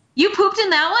 You pooped in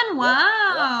that one?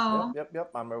 Wow. Yep.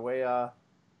 On my way, I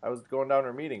was going down to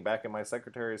a meeting back in my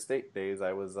Secretary of State days.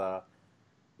 I was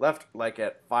left like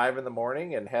at 5 in the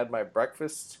morning and had my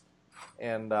breakfast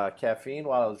and caffeine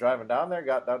while I was driving down there.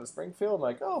 Got down to Springfield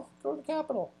and go to the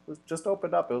Capitol. It was just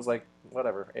opened up. It was 8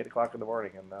 o'clock in the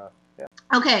morning, and yeah.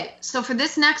 Okay, so for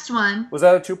this next one, was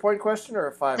that a 2-point question or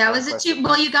a 5? That was a 2.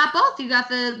 Well, you got both. You got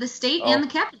the state and the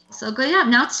capital. So good job.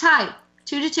 Now it's tied,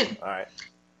 2-2. All right.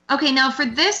 Okay, now for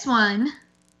this one,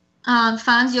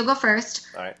 Fonz, you'll go first.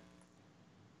 All right.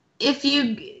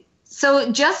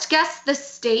 So just guess the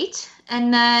state,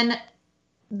 and then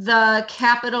the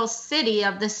capital city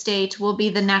of the state will be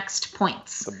the next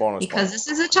points. The bonus because points.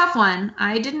 This is a tough one.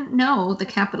 I didn't know the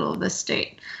capital of the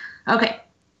state. Okay.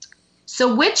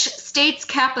 So which state's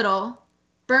capital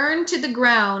burned to the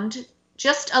ground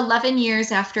just 11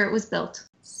 years after it was built?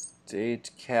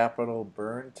 State capital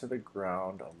burned to the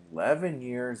ground 11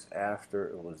 years after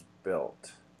it was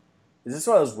built. Is this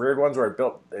one of those weird ones where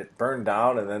it burned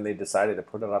down and then they decided to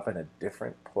put it up in a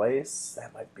different place?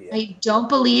 That might be it. I don't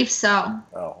believe so.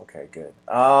 Oh, okay, good.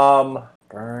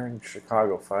 Burned,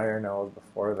 Chicago fire, no, it was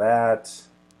before that.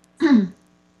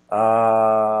 What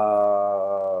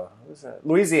was that?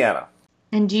 Louisiana.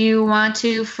 And do you want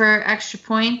to, for extra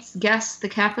points, guess the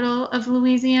capital of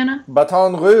Louisiana?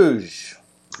 Baton Rouge.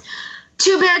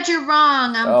 Too bad you're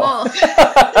wrong on both.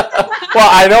 Well,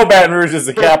 I know Baton Rouge is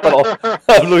the capital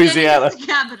of Louisiana. It is the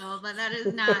capital, but that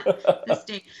is not the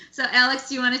state. So, Alex,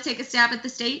 do you want to take a stab at the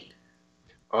state?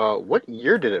 What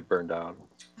year did it burn down?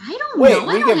 I don't know.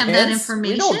 I don't have that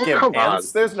information. We don't give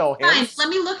hints. There's no hints. Fine, let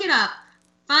me look it up.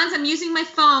 Fonz, I'm using my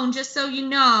phone just so you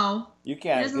know. You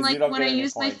can't. He doesn't like when I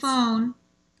use my phone.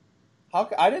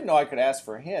 I didn't know I could ask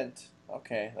for a hint.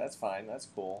 Okay, that's fine. That's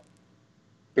cool.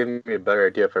 Give me a better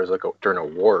idea if it was during a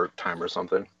war time or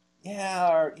something.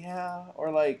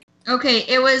 Or like. Okay,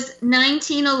 it was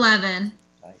 1911.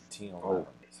 1911. Oh.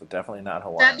 So definitely not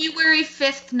Hawaii. February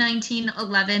 5th,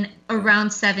 1911,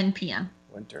 around 7 p.m.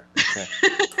 Winter. Okay.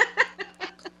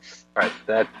 All right,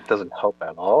 that doesn't help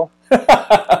at all.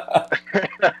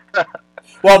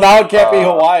 Well, now it can't be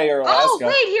Hawaii or Alaska. Oh,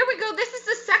 wait, here we go. This is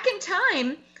the second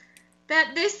time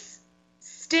that this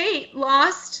state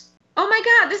lost. Oh my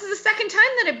God, this is the second time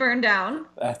that it burned down.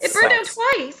 It burned down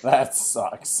twice. That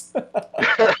sucks.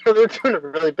 They're doing a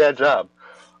really bad job.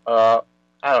 I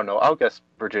don't know. I'll guess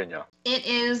Virginia. It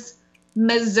is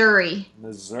Missouri.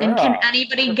 Missouri. And can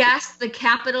anybody guess the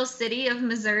capital city of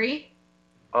Missouri?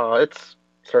 It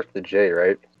starts with a J,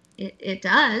 right? It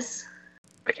does.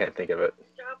 I can't think of it.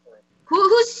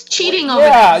 Who's cheating over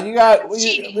there? there? You got.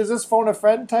 Is this phone a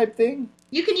friend type thing?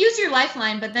 You can use your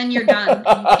lifeline, but then you're done. And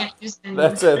you can't use it anymore.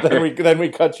 That's it. Then we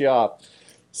cut you off.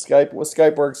 Skype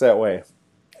works that way.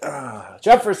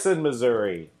 Jefferson,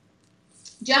 Missouri.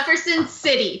 Jefferson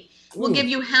City. We'll give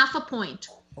you half a point.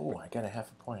 Oh, I got a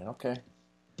half a point. Okay.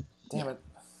 Damn it.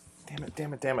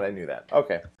 I knew that.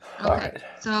 Okay. All right.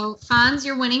 So, Fonz,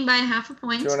 you're winning by half a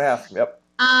point. 2.5. Yep.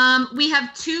 We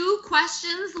have 2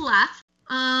 questions left.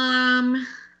 I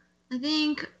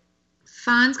think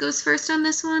Fonz goes first on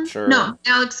this one. Sure. No,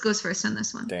 Alex goes first on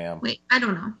this one. Damn. Wait, I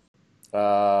don't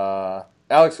know.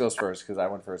 Alex goes first because I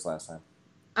went first last time.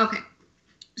 Okay.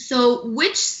 So,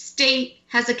 which state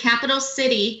has a capital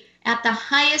city at the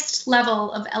highest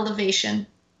level of elevation?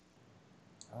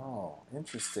 Oh,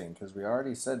 interesting, because we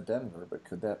already said Denver, but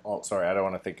could that... Oh, sorry, I don't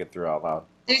want to think it through out loud.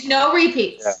 There's no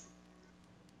repeats.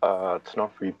 Yeah. It's no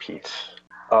repeats.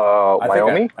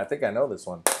 Wyoming? I think I know this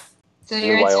one. So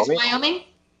your answer is Wyoming?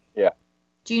 Yeah.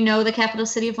 Do you know the capital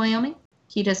city of Wyoming?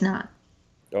 He does not.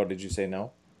 Oh, did you say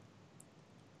no?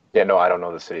 Yeah, no, I don't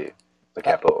know the city. The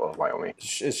capital of Wyoming.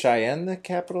 Is Cheyenne the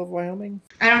capital of Wyoming?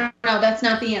 I don't know. That's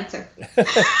not the answer.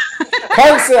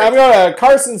 Carson. I'm going to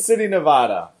Carson City,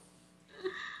 Nevada.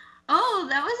 Oh,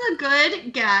 that was a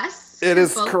good guess. It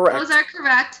is correct. Those are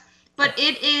correct. But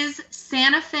it is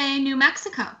Santa Fe, New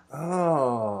Mexico.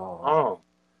 Oh.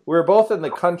 We're both in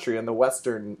the country, in the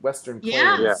western plains.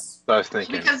 Yeah, I was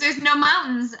thinking. Because there's no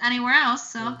mountains anywhere else,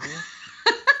 so.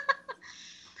 Mm-hmm.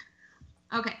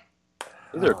 Okay.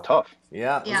 These are tough.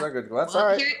 Yeah, those are good. That's well, all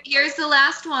right. Here's the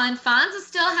last one. Fonz is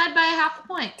still ahead by a half a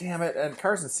point. Damn it. And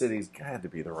Carson City's had to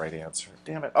be the right answer.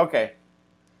 Damn it. Okay.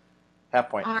 Half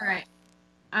point. All right.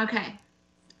 Okay.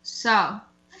 So,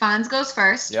 Fonz goes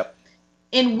first. Yep.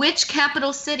 In which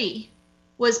capital city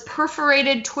was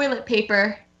perforated toilet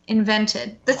paper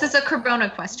invented? This is a Corona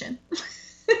question.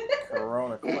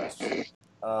 Corona question.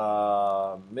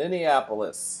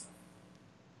 Minneapolis.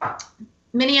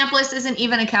 Minneapolis isn't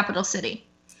even a capital city.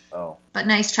 Oh. But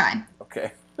nice try.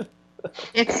 Okay.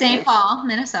 It's St. Paul,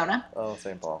 Minnesota. Oh,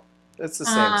 St. Paul. It's the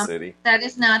same city. That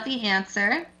is not the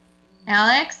answer.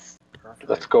 Alex?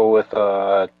 Let's go with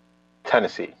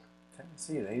Tennessee.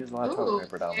 Tennessee. They use a lot of toilet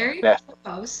paper down very there.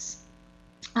 close.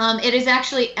 It is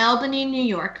actually Albany, New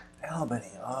York.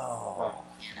 Albany. Oh.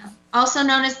 Yeah. Also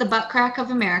known as the butt crack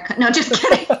of America. No, just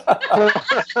kidding.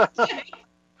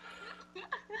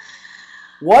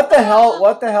 What the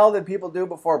hell did people do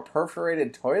before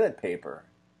perforated toilet paper?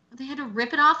 They had to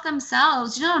rip it off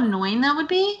themselves. You know how annoying that would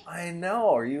be? I know.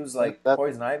 Or use like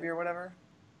poison ivy or whatever?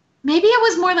 Maybe it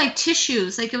was more like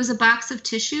tissues. Like it was a box of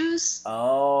tissues.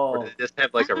 Oh. Or did they just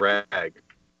have like a rag? I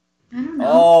don't know.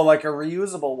 Oh, like a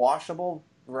reusable, washable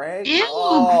rag? Ew,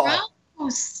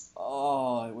 gross.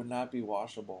 Oh, it would not be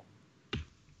washable.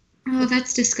 Oh,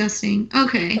 that's disgusting.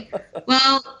 Okay.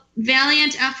 Well,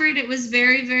 valiant effort. It was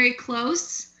very, very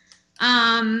close.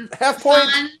 Half point.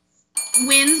 Fun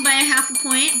wins by a half a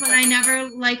point, but I never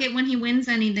like it when he wins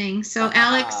anything. So,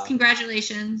 Alex,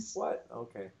 congratulations. What?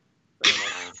 Okay.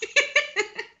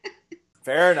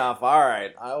 Fair enough. All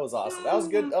right. That was awesome. That was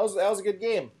good. That was a good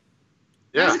game.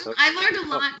 Yeah. I learned a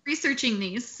lot researching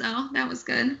these, so that was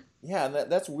good. Yeah, and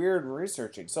that's weird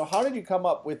researching. So how did you come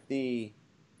up with the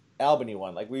Albany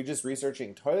one? Like, were you just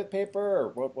researching toilet paper, or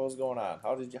what was going on?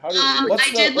 What's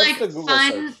the Google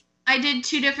search? I did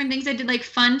two different things. I did like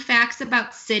fun facts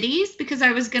about cities because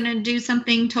I was going to do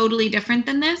something totally different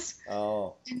than this.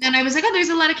 Oh. And then I was like, oh, there's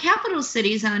a lot of capital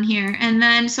cities on here. And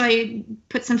then so I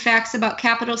put some facts about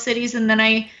capital cities, and then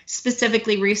I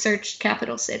specifically researched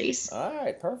capital cities. All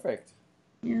right, perfect.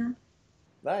 Yeah.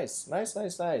 Nice.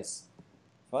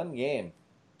 Fun game.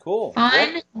 Cool.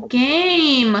 Fun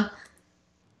game.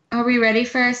 Are we ready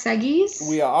for our seggies?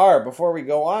 We are. Before we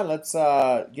go on, let's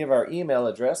give our email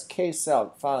address,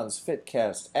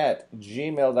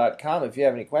 ksoutfonzfitcast@gmail.com. If you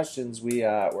have any questions,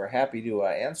 we're happy to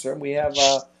answer them. We have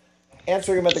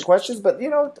answering them at the questions, but,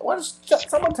 why don't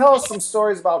someone tell us some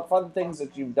stories about fun things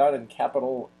that you've done in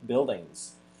Capitol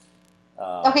buildings.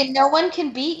 Okay, no one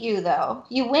can beat you, though.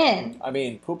 You win. I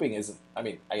mean, pooping isn't... I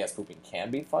mean, I guess pooping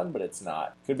can be fun, but it's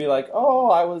not. Could be like, oh,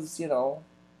 I was,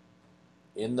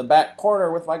 in the back corner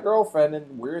with my girlfriend,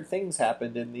 and weird things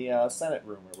happened in the Senate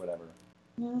room or whatever.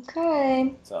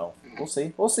 Okay. So, we'll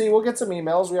see. We'll get some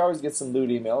emails. We always get some lewd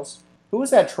emails. Who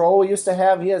was that troll we used to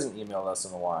have? He hasn't emailed us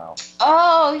in a while.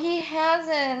 Oh, he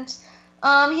hasn't.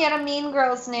 He had a mean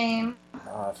girl's name.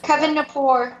 Kevin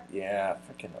Napor. Yeah,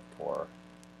 freaking Napor.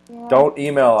 Yeah. Don't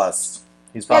email us.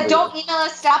 He's probably... Yeah, don't email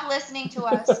us. Stop listening to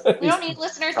us. We don't need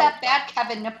listeners that bad,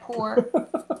 Kevin Napor.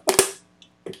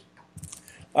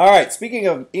 All right, speaking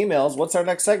of emails, what's our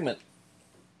next segment?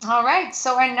 All right,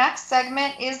 so our next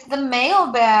segment is the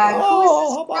mailbag. Who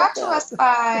is this brought to us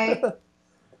by?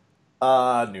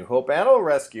 New Hope Animal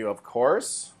Rescue, of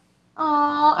course.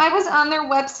 Oh, I was on their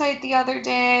website the other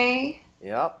day.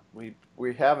 Yep, we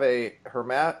have a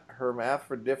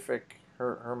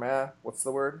what's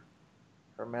the word?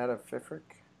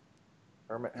 Hermaphroditic?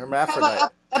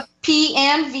 Hermaphrodite. A P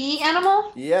and V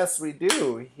animal? Yes, we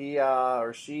do. He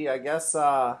or she, I guess,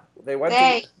 they went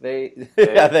they.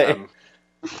 to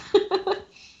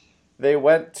they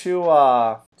went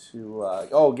to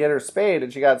get her spayed,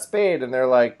 and she got spayed, and they're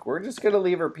like, we're just gonna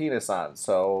leave her penis on,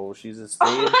 so she's a spayed.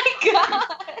 Oh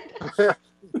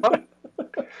my god!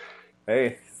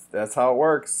 Hey, that's how it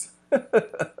works.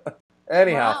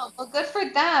 Anyhow. Wow, well, good for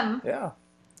them. Yeah.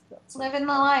 Living the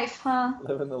life, huh?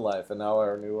 Living the life, and now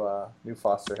our new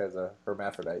foster has a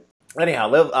hermaphrodite. Anyhow,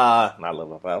 a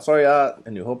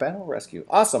New Hope Animal Rescue.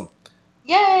 Awesome.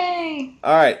 Yay!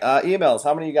 All right, emails.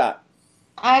 How many you got?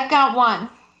 I've got one.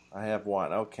 I have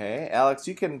one. Okay, Alex,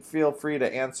 you can feel free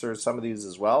to answer some of these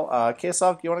as well.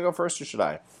 Kesal, you want to go first, or should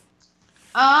I?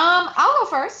 I'll go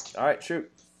first. All right,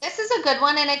 shoot. This is a good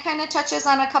one, and it kind of touches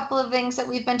on a couple of things that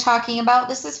we've been talking about.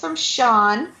 This is from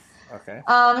Sean. Okay.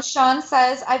 Sean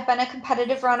says, I've been a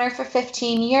competitive runner for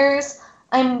 15 years.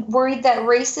 I'm worried that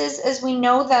races as we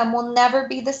know them will never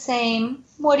be the same.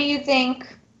 What do you think?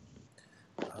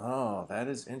 Oh, that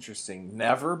is interesting.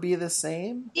 Never be the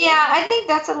same? Yeah, I think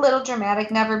that's a little dramatic,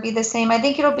 never be the same. I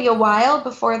think it'll be a while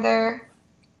before they're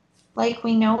like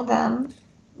we know them.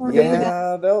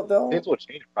 Yeah, they'll. Things will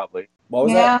change probably. What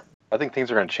was Yeah. that? I think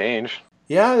things are going to change.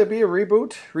 Yeah, there'd be a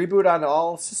reboot on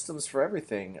all systems for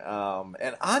everything.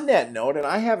 And on that note, and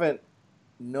I haven't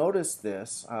noticed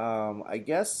this. I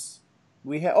guess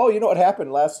we had. Oh, you know what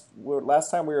happened last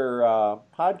time we were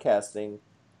podcasting?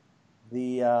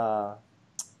 The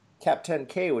Cap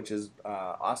 10K, which is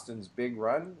Austin's big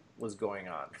run, was going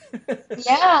on.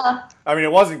 Yeah. I mean,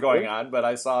 it wasn't going on, but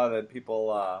I saw that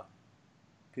people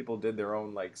did their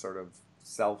own like sort of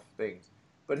self things.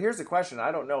 But here's the question: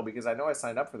 I don't know because I know I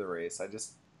signed up for the race. I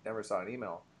just never saw an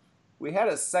email. We had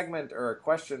a segment or a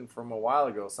question from a while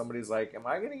ago. Somebody's like, "Am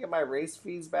I going to get my race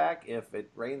fees back if it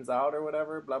rains out or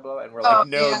whatever?" Blah blah. And we're like,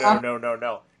 "No, yeah.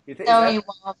 no." You think No, you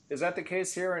won't. is that the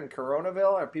case here in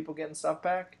Coronaville? Are people getting stuff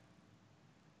back?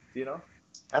 Do you know?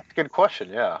 That's a good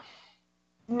question. Yeah.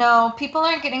 No, people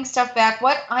aren't getting stuff back.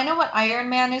 What I know what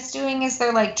Ironman is doing is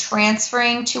they're like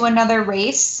transferring to another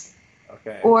race.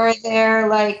 Okay. Or they're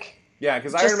like yeah,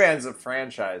 because Ironman's a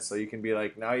franchise, so you can be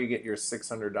like, now you get your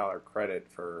 $600 credit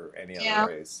for any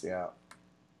other race. Yeah.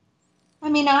 I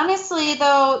mean, honestly,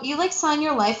 though, you like sign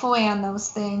your life away on those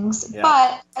things. Yeah.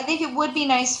 But I think it would be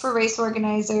nice for race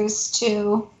organizers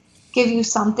to give you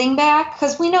something back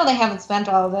because we know they haven't spent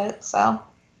all of it. So.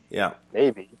 Yeah.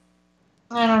 Maybe.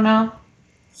 I don't know.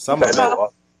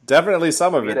 Definitely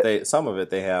some of it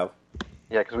they have.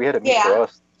 Yeah, because we had a meet for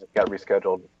us that got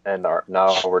rescheduled, and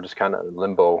now we're just kind of in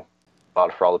limbo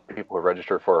for all the people who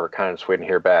registered for kind of just waiting to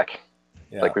hear back.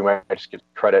 Yeah. Like we might just get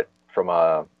credit from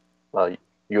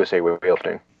USA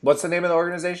Weightlifting. What's the name of the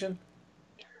organization?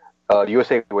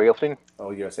 USA Weightlifting.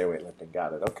 Oh, USA Weightlifting.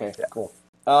 Got it. Okay, yeah. Cool.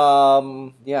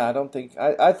 Yeah, I don't think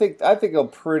I think they'll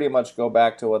pretty much go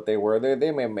back to what they were.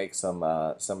 They may make some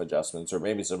adjustments or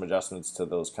maybe some adjustments to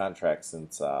those contracts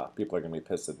since people are going to be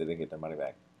pissed that they didn't get their money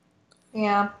back.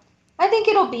 Yeah. I think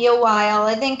it'll be a while.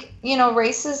 I think,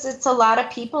 races, it's a lot of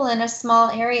people in a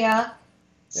small area.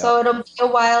 So it'll be a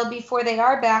while before they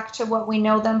are back to what we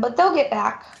know them, but they'll get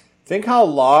back. Think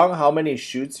how many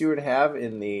shoots you would have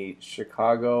in the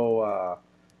Chicago,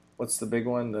 what's the big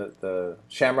one? The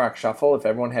Shamrock Shuffle. If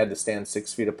everyone had to stand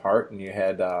 6 feet apart and you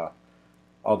had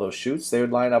all those shoots, they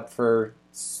would line up for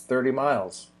 30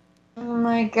 miles. Oh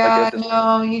my God,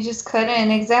 no, you just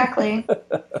couldn't. Exactly.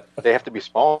 They have to be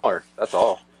smaller. That's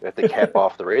all. They have to cap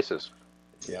off the races.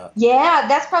 Yeah. Yeah,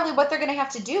 that's probably what they're going to have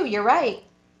to do. You're right.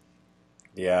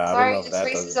 Yeah. Sorry, this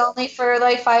race is only for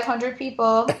like 500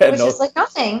 people, which is like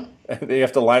nothing. They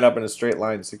have to line up in a straight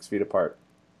line 6 feet apart.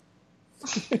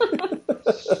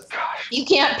 You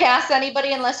can't pass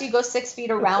anybody unless you go 6 feet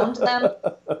around them.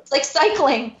 It's like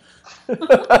cycling.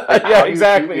 Yeah,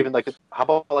 exactly. Even how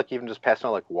about even just passing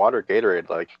on like water, Gatorade?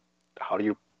 Like, how do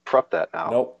you prep that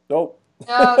now? Nope.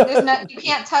 No, you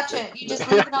can't touch it. You just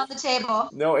leave it on the table.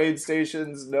 No aid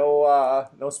stations, no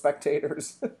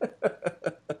spectators.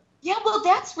 Yeah, well,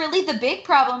 that's really the big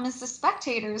problem is the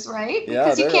spectators, right? Yeah,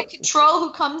 because you can't control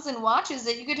who comes and watches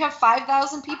it. You could have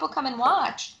 5,000 people come and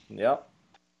watch. Yep.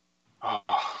 All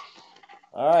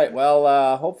right.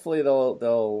 Well, hopefully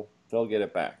they'll get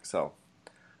it back. So,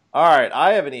 all right.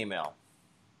 I have an email.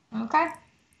 Okay.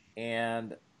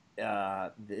 And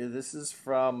this is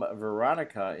from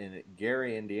Veronica in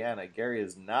Gary, Indiana. Gary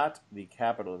is not the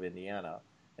capital of Indiana,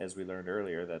 as we learned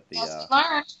earlier that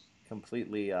the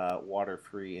completely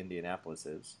water-free Indianapolis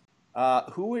is.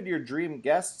 Who would your dream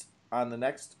guest on the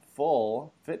next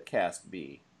full FitCast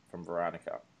be? From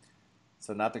Veronica.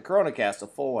 So not the Corona Cast, a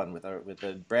full one with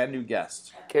a brand new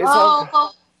guest. Okay,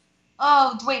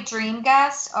 wait, dream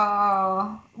guest?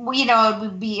 Oh, well, it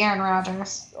would be Aaron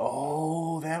Rodgers.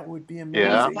 Oh, that would be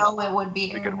amazing. Yeah, it would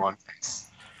be a good one.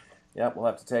 Yep, we'll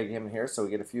have to tag him here so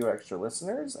we get a few extra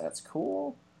listeners. That's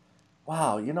cool.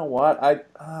 Wow, you know what?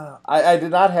 I did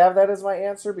not have that as my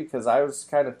answer because I was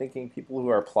kind of thinking people who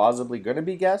are plausibly going to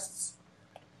be guests.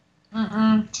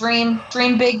 Dream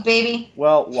big, baby.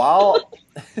 Well, while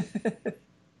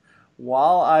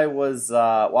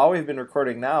we've been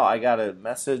recording now, I got a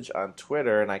message on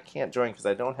Twitter, and I can't join because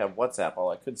I don't have WhatsApp.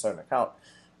 Although I could start an account.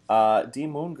 D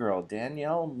Moon Girl,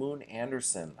 Danielle Moon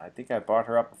Anderson. I think I brought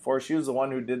her up before. She was the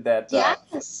one who did that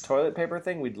toilet paper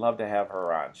thing. We'd love to have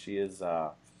her on. She is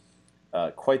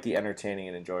quite the entertaining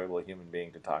and enjoyable human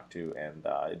being to talk to, and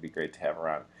it'd be great to have her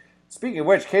on. Speaking of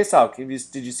which, K-Sal,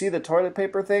 did you see the toilet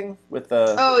paper thing with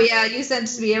the... Oh, yeah, you sent it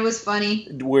to me. It was funny.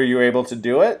 Were you able to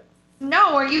do it?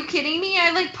 No, are you kidding me?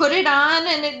 I, put it on,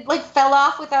 and it, fell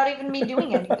off without even me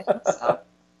doing anything, so...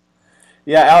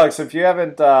 Yeah, Alex, if you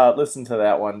haven't listened to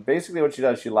that one, basically what she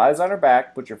does, she lies on her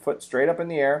back, puts your foot straight up in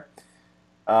the air.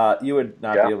 You would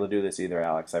not be able to do this either,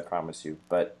 Alex, I promise you.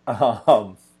 But,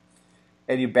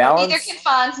 and you balance. Neither can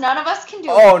Fonz. None of us can do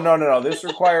it. Oh, no. This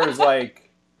requires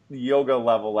like yoga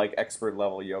level, like expert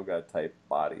level yoga type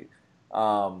body.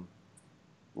 Lie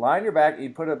on your back. You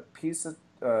put a piece of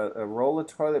a roll of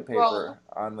toilet paper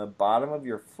on the bottom of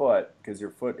your foot because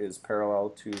your foot is parallel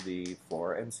to the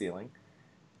floor and ceiling.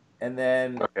 And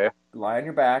then lie on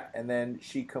your back, and then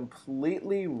she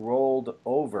completely rolled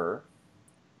over.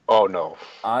 Oh, no.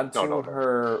 Onto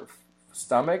her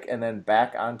stomach and then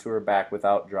back onto her back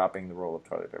without dropping the roll of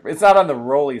toilet paper. It's not on the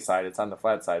rolly side, it's on the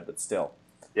flat side, but still.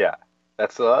 Yeah,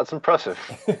 that's impressive.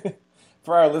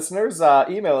 For our listeners,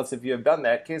 email us if you have done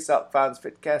that,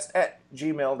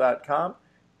 caseoutfonzfitcast@gmail.com,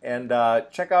 and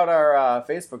check out our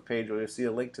Facebook page where you'll see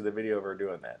a link to the video of her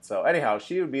doing that. So anyhow,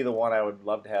 she would be the one I would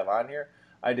love to have on here.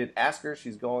 I did ask her.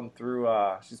 She's going through,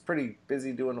 she's pretty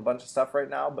busy doing a bunch of stuff right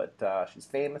now, but she's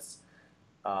famous.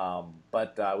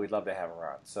 But we'd love to have her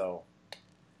on. So,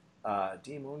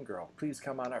 D Moon Girl, please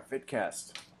come on our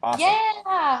Fitcast. Awesome.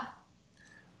 Yeah.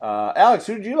 Alex,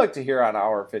 who would you like to hear on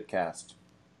our Fitcast?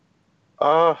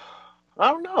 I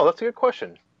don't know. That's a good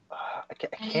question. I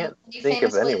can't think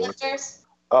of anyone.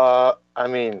 I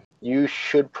mean, you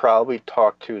should probably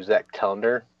talk to Zach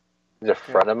Tellender. He's a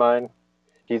friend of mine.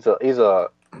 He's a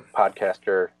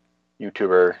podcaster,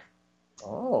 YouTuber.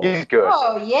 Oh. He's good.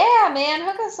 Oh, yeah, man.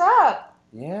 Hook us up.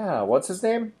 Yeah, what's his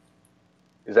name?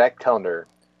 Zach Tellender.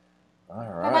 All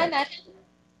right. Have I met him?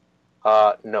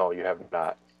 No, you have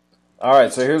not. All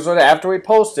right, so here's what, after we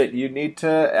post it,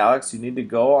 Alex, you need to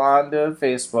go on to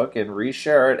Facebook and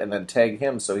reshare it and then tag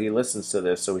him so he listens to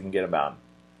this so we can get him on.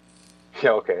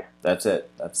 Yeah, okay. That's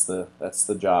it. That's the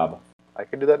job. I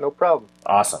can do that, no problem.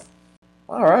 Awesome.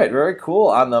 All right, very cool.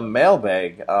 On the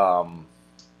mailbag,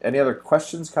 any other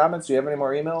questions, comments? Do you have any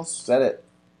more emails? Is that it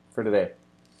for today?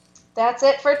 That's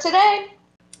it for today.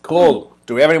 Cool.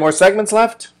 Do we have any more segments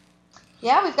left?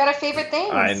 Yeah, we've got our favorite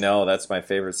things. I know, that's my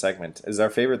favorite segment. Is our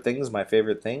favorite things my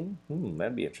favorite thing?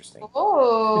 That'd be interesting.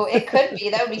 Oh, it could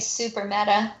be. That would be super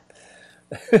meta.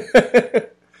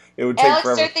 It would take Alex,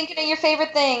 forever. start thinking of your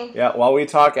favorite thing. Yeah, while we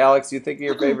talk, Alex, you think of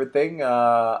your favorite thing?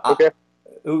 Okay.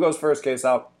 Who goes first, Case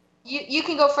Out? You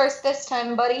can go first this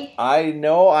time, buddy. I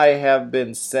know I have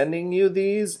been sending you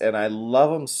these, and I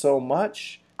love them so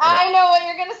much. I know what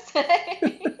you're going to say.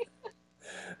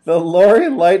 The Lori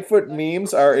Lightfoot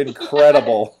memes are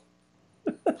incredible.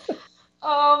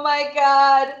 Oh my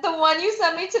god. The one you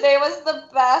sent me today was the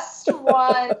best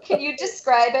one. Can you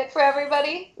describe it for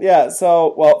everybody? Yeah,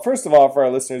 so, well, first of all, for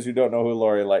our listeners who don't know who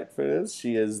Lori Lightfoot is,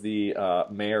 she is the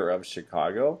mayor of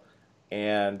Chicago,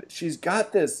 and she's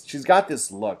got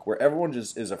this look where everyone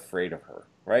just is afraid of her,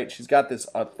 right? She's got this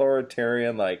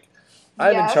authoritarian, like,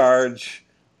 I'm in charge,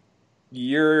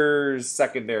 you're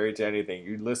secondary to anything,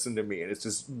 you listen to me, and it's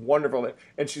just wonderful.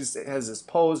 And she has this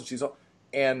pose,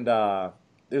 and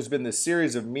there's been this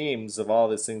series of memes of all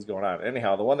these things going on.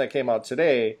 Anyhow, the one that came out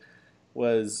today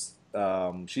was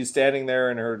she's standing there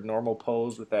in her normal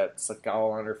pose with that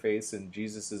scowl on her face, and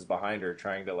Jesus is behind her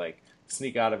trying to like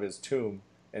sneak out of his tomb,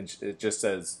 and it just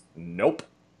says, nope.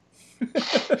 You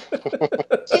tell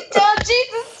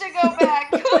Jesus to go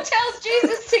back. Who tells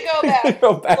Jesus to go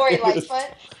back? Lori Lightfoot.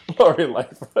 Lori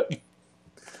Lightfoot.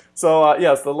 So,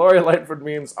 yes, the Lori Lightfoot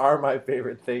memes are my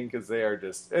favorite thing because they are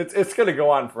just, it's going to go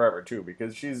on forever, too,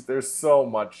 because there's so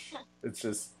much, it's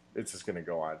just going to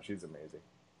go on. She's amazing.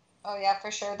 Oh, yeah, for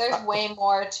sure. There's way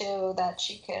more, too, that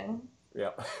she can.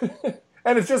 Yeah.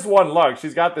 And it's just one look.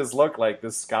 She's got this look, like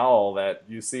this scowl that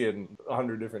you see in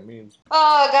 100 different memes.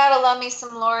 Oh, gotta love me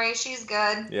some Lori. She's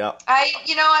good. Yeah.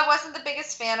 I wasn't the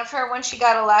biggest fan of her when she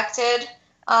got elected.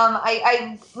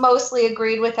 I mostly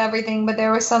agreed with everything, but there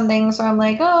were some things where I'm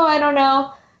like, oh, I don't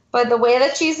know. But the way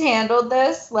that she's handled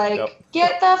this, like,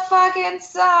 Get the fuck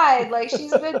inside. Like,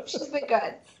 she's been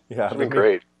good. Yeah, it's been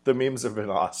great. The memes have been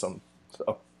awesome.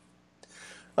 So,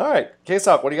 all right, Case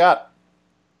Up, what do you got?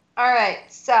 All right,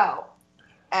 so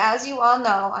as you all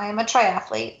know, I am a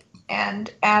triathlete,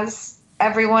 and as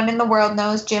everyone in the world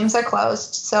knows, gyms are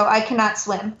closed, so I cannot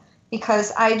swim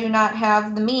because I do not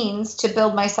have the means to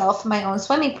build myself my own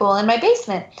swimming pool in my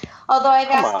basement. Although I've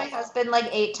asked my husband like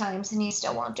 8 times, and he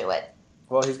still won't do it.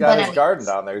 Well, he's got his garden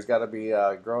down there. He's got to be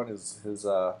growing his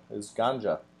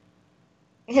ganja.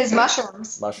 His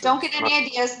mushrooms. Don't get any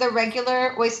ideas. They're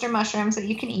regular oyster mushrooms that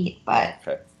you can eat, but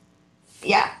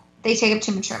yeah, they take up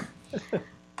too much room.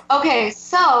 Okay,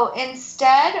 so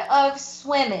instead of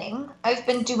swimming, I've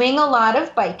been doing a lot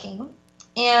of biking,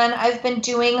 and I've been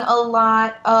doing a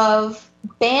lot of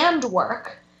band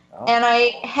work. Oh. And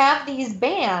I have these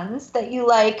bands that you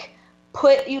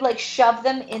shove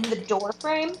them in the door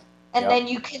frame, And then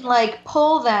you can like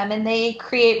pull them and they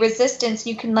create resistance.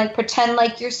 You can like pretend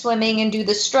like you're swimming and do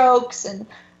the strokes and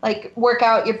like work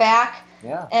out your back.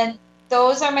 Yeah. And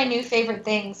those are my new favorite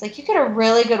things. Like you get a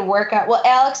really good workout. Well,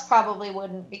 Alex probably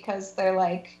wouldn't because they're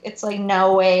like, it's like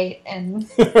no weight and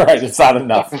right, it's not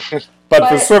enough. But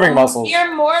for swimming muscles. If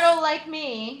you're mortal like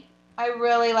me, I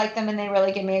really like them and they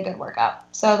really give me a good workout.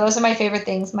 So those are my favorite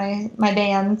things, my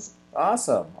bands.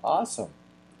 Awesome.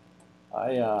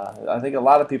 I think a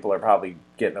lot of people are probably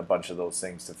getting a bunch of those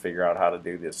things to figure out how to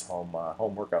do this home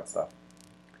workout stuff.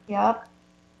 Yep.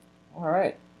 All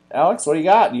right, Alex, what do you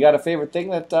got? You got a favorite thing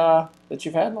that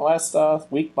you've had in the last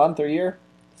week, month, or year?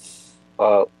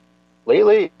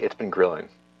 Lately, it's been grilling.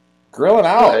 Grilling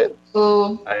out.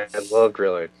 I love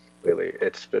grilling. Lately,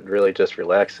 it's been really just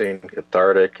relaxing,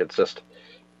 cathartic. It's just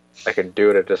I can do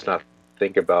it and just not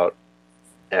think about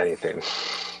anything.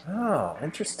 Oh,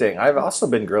 interesting. I've also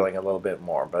been grilling a little bit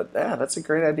more, but yeah, that's a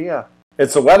great idea.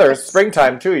 It's the weather. It's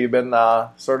springtime, too. You've been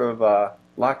sort of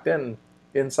locked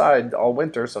inside all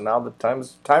winter, so now the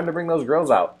time to bring those grills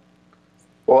out.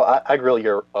 Well, I grill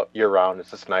year round.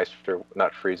 It's just nice for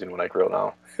not freezing when I grill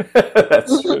now.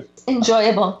 That's true.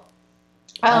 Enjoyable.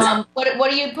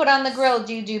 What do you put on the grill?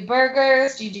 Do you do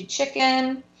burgers? Do you do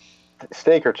chicken?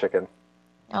 Steak or chicken.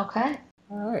 Okay.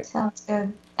 All right. Sounds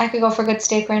good. I could go for good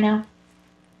steak right now.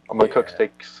 I'm going to cook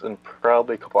steaks in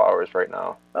probably a couple hours right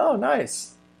now. Oh,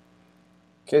 nice.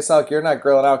 Okay, Salk, you're not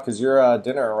grilling out because your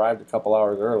dinner arrived a couple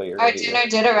hours earlier. Our dinner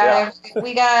did arrive. Yeah.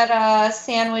 We got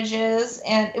sandwiches,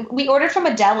 and we ordered from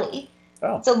a deli.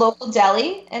 Oh. It's a local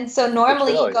deli, and so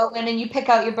normally you go in and you pick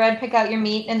out your bread, pick out your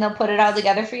meat, and they'll put it all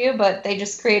together for you, but they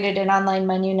just created an online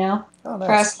menu now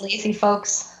for us lazy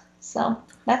folks. So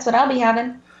that's what I'll be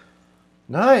having.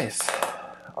 Nice.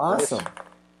 Awesome.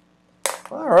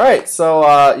 All right,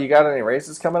 so you got any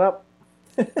races coming up?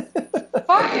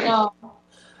 Fuck no.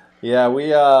 Yeah, we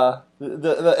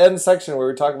the end section where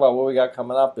we talk about what we got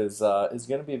coming up is going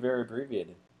to be very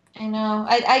abbreviated. I know.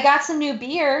 I got some new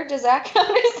beer. Does that count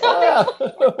as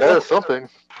something? Yeah, something.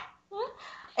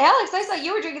 Alex, I saw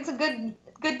you were drinking some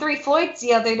good Three Floyds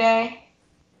the other day.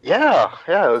 Yeah.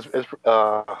 It was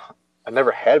I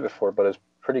never had it before, but it's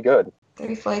pretty good.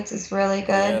 Three Floyds is really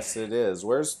good. Yes, it is.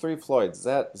 Where's Three Floyds?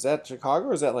 Is that Chicago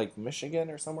or is that like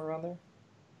Michigan or somewhere around there?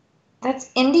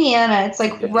 That's Indiana. It's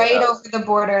like right over the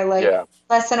border,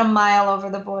 less than a mile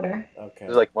over the border. Okay.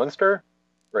 Is it like Munster?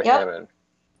 Or Hammond?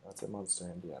 That's in Munster,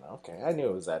 Indiana. Okay, I knew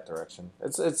it was that direction.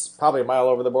 It's probably a mile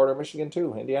over the border of Michigan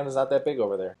too. Indiana's not that big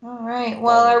over there. All right.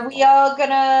 Well, are we all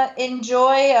gonna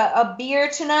enjoy a beer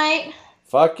tonight?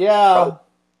 Fuck yeah!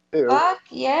 Fuck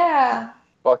yeah!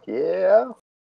 Fuck yeah!